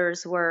our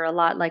mothers were a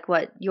lot like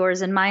what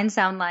yours and mine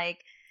sound like,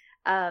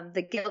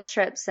 the guilt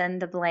trips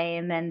and the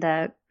blame and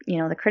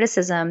the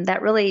criticism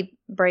that really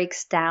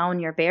breaks down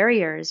your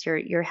barriers,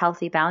 your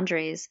healthy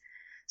boundaries.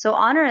 So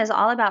honor is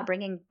all about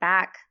bringing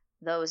back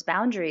those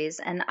boundaries.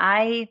 And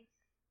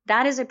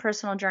that is a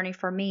personal journey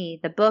for me.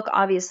 The book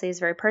obviously is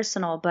very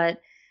personal, but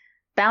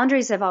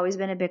boundaries have always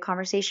been a big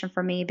conversation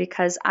for me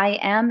because I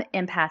am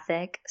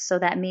empathic. So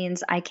that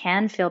means I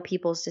can feel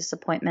people's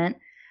disappointment.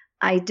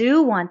 I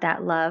do want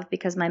that love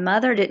because my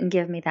mother didn't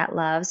give me that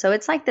love. So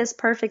it's like this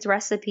perfect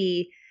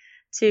recipe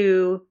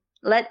to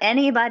let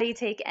anybody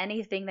take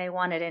anything they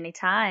want at any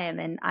time.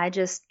 And I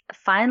just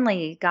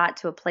finally got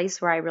to a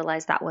place where I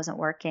realized that wasn't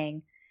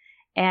working.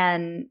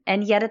 And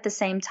yet at the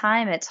same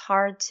time, it's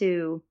hard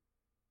to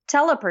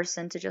tell a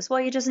person to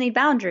you just need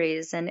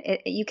boundaries. And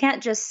you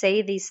can't just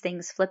say these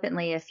things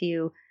flippantly if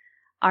you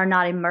are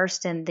not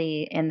immersed in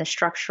the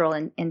structural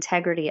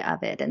integrity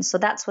of it. And so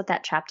that's what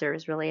that chapter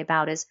is really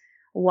about, is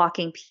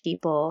walking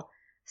people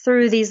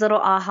through these little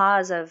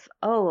ahas of,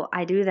 oh,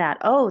 I do that.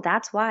 Oh,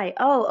 that's why.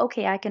 Oh,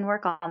 okay, I can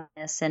work on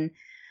this. And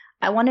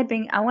I want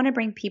to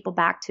bring people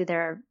back to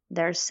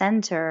their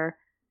center,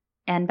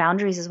 and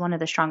boundaries is one of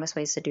the strongest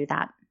ways to do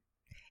that.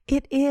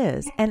 It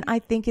is. And I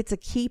think it's a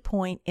key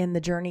point in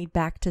the journey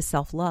back to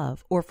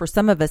self-love, or for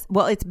some of us,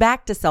 well, it's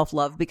back to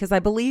self-love because I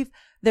believe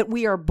that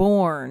we are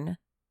born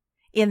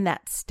in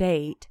that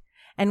state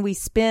and we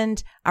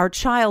spend our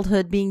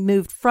childhood being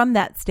moved from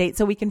that state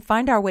so we can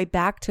find our way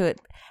back to it.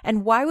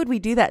 And why would we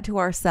do that to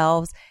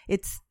ourselves?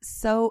 It's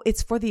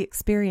for the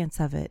experience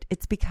of it.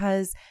 It's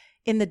because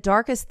in the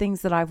darkest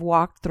things that I've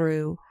walked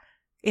through,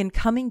 in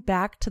coming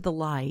back to the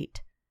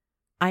light,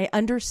 I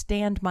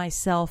understand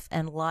myself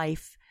and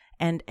life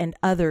and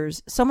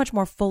others so much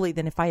more fully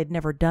than if I had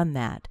never done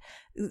that.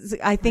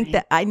 I think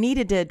that I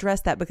needed to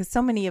address that because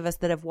so many of us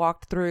that have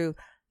walked through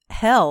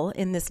hell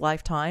in this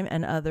lifetime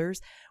and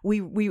others,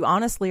 we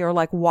honestly are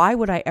like, why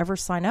would I ever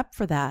sign up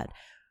for that?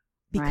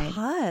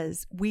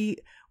 Because we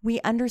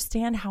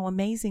understand how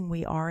amazing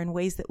we are in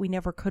ways that we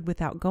never could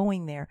without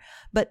going there.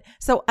 But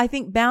so I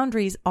think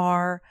boundaries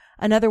are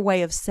another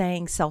way of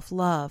saying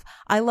self-love.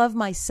 I love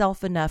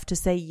myself enough to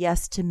say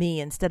yes to me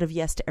instead of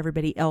yes to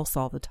everybody else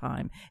all the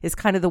time, is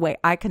kind of the way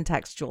I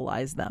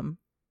contextualize them.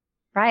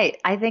 Right.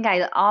 I think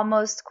I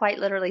almost quite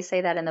literally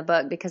say that in the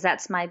book because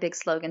that's my big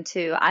slogan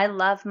too. I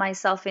love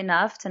myself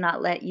enough to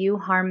not let you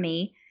harm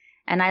me,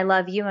 and I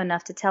love you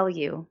enough to tell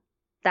you.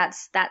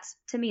 That's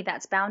to me,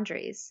 that's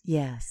boundaries.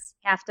 Yes.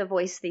 We have to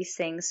voice these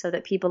things so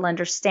that people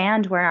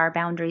understand where our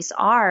boundaries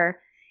are.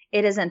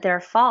 It isn't their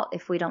fault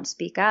if we don't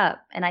speak up.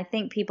 And I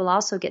think people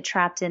also get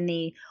trapped in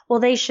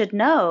they should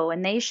know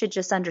and they should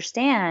just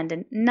understand.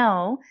 And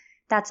no,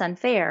 that's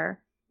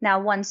unfair.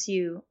 Now, once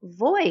you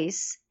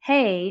voice,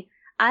 hey,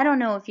 I don't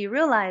know if you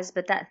realize,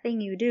 but that thing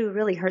you do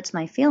really hurts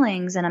my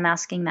feelings and I'm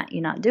asking that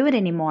you not do it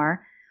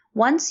anymore.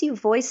 Once you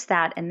voice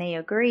that and they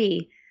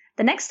agree,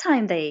 the next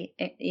time they,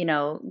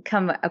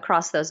 come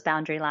across those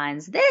boundary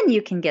lines, then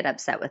you can get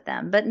upset with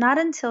them, but not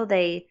until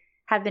they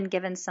have been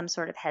given some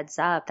sort of heads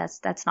up.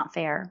 That's not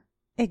fair.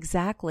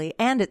 Exactly.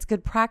 And it's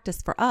good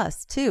practice for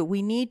us too.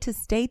 We need to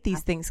state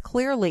these things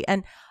clearly.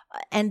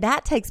 And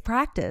that takes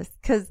practice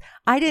because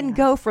I didn't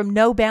go from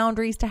no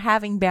boundaries to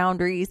having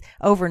boundaries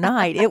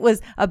overnight. It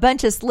was a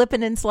bunch of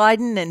slipping and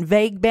sliding and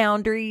vague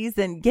boundaries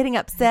and getting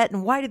upset.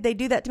 And why did they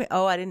do that to me?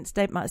 Oh, I didn't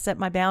set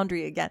my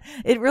boundary again.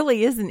 It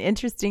really is an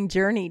interesting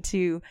journey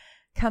to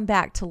come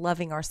back to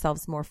loving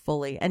ourselves more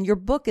fully. And your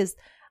book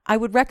I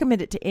would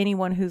recommend it to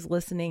anyone who's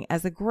listening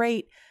as a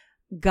great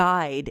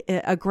guide,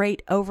 a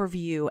great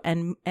overview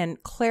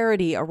and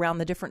clarity around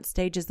the different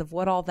stages of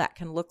what all that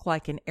can look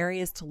like and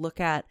areas to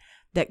look at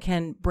that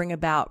can bring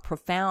about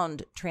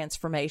profound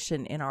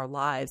transformation in our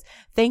lives.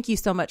 Thank you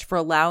so much for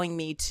allowing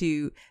me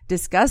to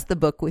discuss the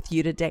book with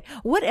you today.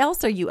 What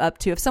else are you up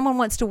to? If someone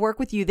wants to work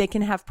with you, they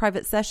can have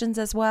private sessions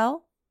as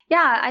well?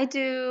 Yeah, I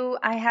do.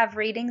 I have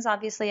readings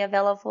obviously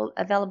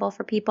available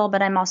for people,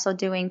 but I'm also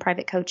doing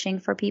private coaching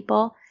for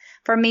people.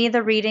 For me,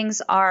 the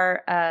readings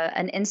are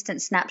an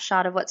instant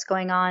snapshot of what's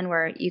going on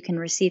where you can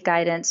receive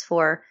guidance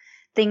for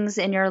things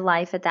in your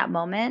life at that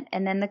moment.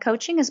 And then the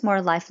coaching is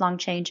more lifelong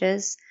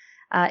changes.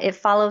 It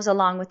follows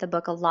along with the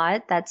book a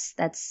lot.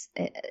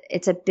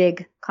 It's a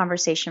big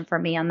conversation for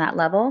me on that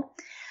level.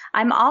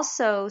 I'm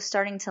also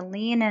starting to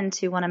lean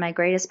into one of my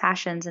greatest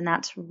passions, and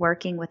that's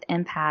working with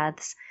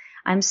empaths.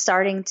 I'm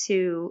starting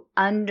to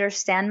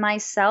understand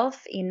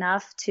myself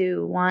enough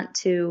to want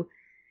to,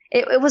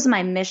 it was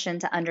my mission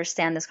to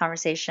understand this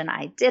conversation.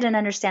 I didn't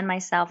understand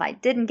myself. I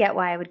didn't get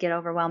why I would get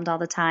overwhelmed all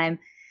the time.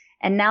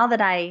 And now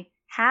that I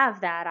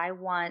have that, I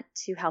want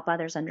to help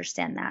others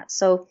understand that.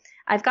 So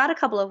I've got a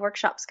couple of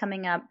workshops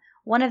coming up.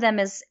 One of them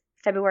is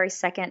February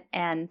 2nd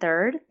and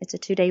 3rd. It's a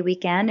 2-day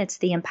weekend. It's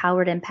the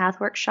Empowered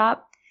Empath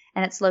Workshop,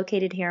 and it's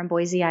located here in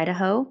Boise,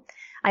 Idaho.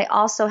 I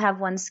also have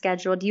one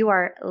scheduled. You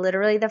are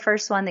literally the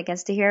first one that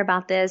gets to hear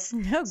about this.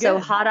 Oh, so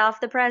good. hot off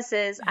the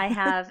presses, I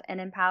have an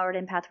Empowered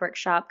Empath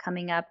workshop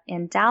coming up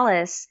in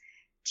Dallas,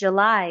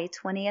 July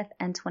 20th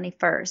and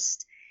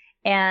 21st.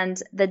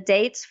 And the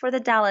dates for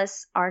the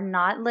Dallas are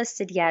not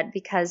listed yet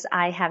because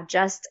I have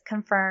just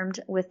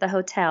confirmed with the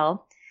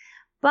hotel.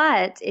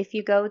 But if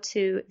you go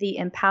to the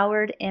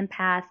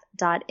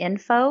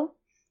empoweredempath.info,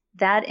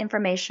 that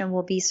information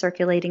will be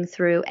circulating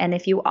through. And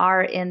if you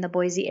are in the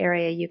Boise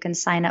area, you can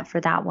sign up for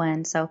that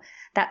one. So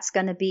that's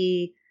going to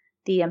be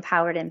the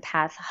Empowered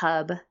Empath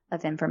hub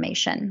of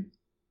information.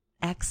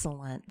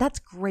 Excellent. That's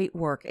great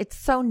work. It's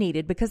so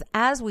needed because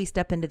as we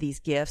step into these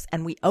gifts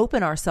and we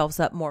open ourselves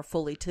up more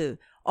fully to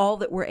all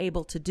that we're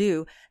able to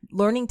do,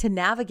 learning to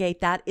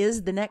navigate that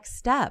is the next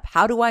step.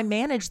 How do I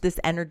manage this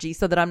energy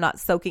so that I'm not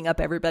soaking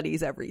up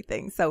everybody's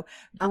everything? So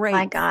great. Oh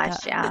my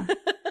gosh, yeah.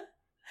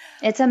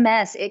 It's a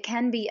mess. It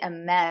can be a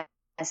mess.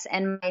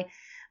 And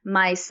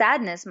my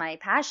sadness, my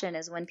passion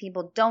is when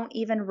people don't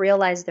even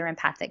realize they're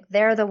empathic.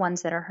 They're the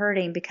ones that are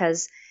hurting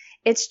because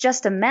it's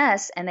just a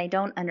mess and they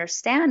don't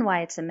understand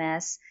why it's a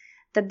mess.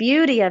 The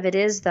beauty of it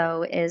is,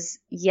 though, is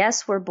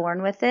yes, we're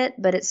born with it,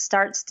 but it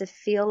starts to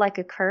feel like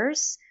a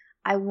curse.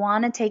 I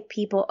want to take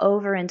people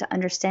over into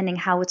understanding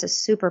how it's a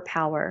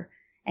superpower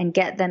and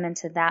get them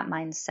into that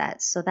mindset.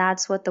 So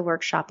that's what the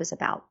workshop is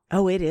about.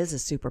 Oh, it is a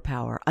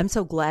superpower. I'm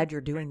so glad you're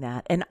doing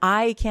that. And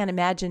I can't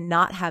imagine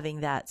not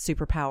having that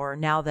superpower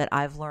now that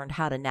I've learned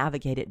how to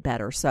navigate it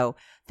better. So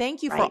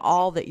thank you for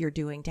all that you're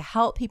doing to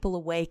help people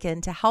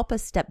awaken, to help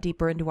us step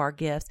deeper into our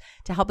gifts,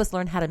 to help us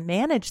learn how to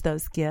manage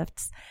those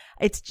gifts.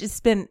 It's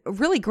just been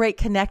really great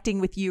connecting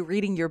with you,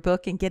 reading your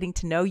book, and getting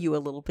to know you a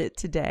little bit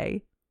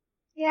today.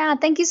 Yeah,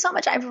 thank you so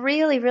much. I've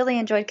really, really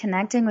enjoyed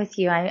connecting with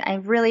you. I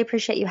really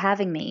appreciate you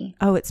having me.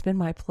 Oh, it's been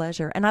my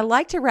pleasure. And I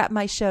like to wrap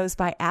my shows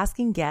by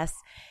asking guests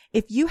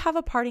if you have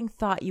a parting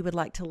thought you would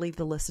like to leave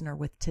the listener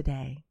with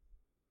today.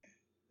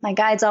 My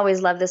guides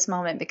always love this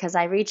moment because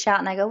I reach out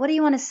and I go, what do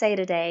you want to say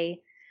today?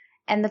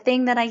 And the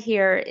thing that I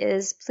hear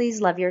is, please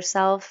love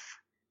yourself.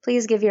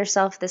 Please give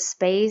yourself the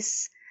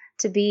space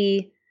to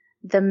be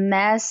the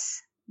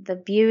mess, the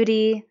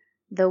beauty,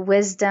 the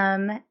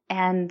wisdom,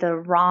 and the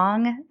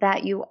wrong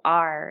that you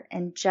are,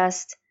 and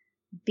just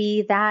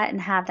be that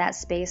and have that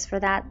space for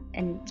that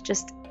and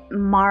just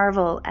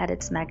marvel at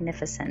its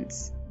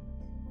magnificence.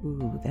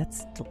 Ooh,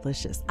 that's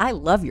delicious. I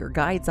love your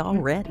guides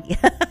already.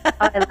 Oh,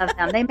 I love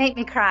them. They make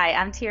me cry.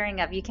 I'm tearing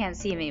up. You can't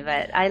see me,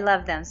 but I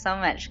love them so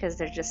much because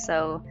they're just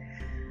so,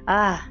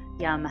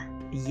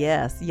 yum.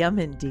 Yes, yum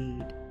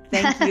indeed.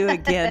 Thank you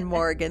again,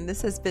 Morrighan.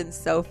 This has been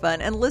so fun.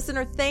 And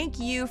listener, thank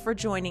you for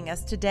joining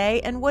us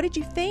today. And what did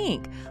you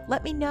think?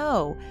 Let me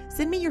know.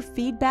 Send me your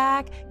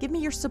feedback. Give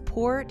me your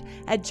support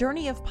at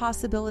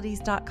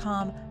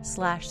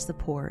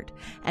journeyofpossibilities.com/support.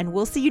 And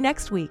we'll see you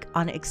next week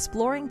on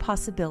Exploring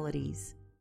Possibilities.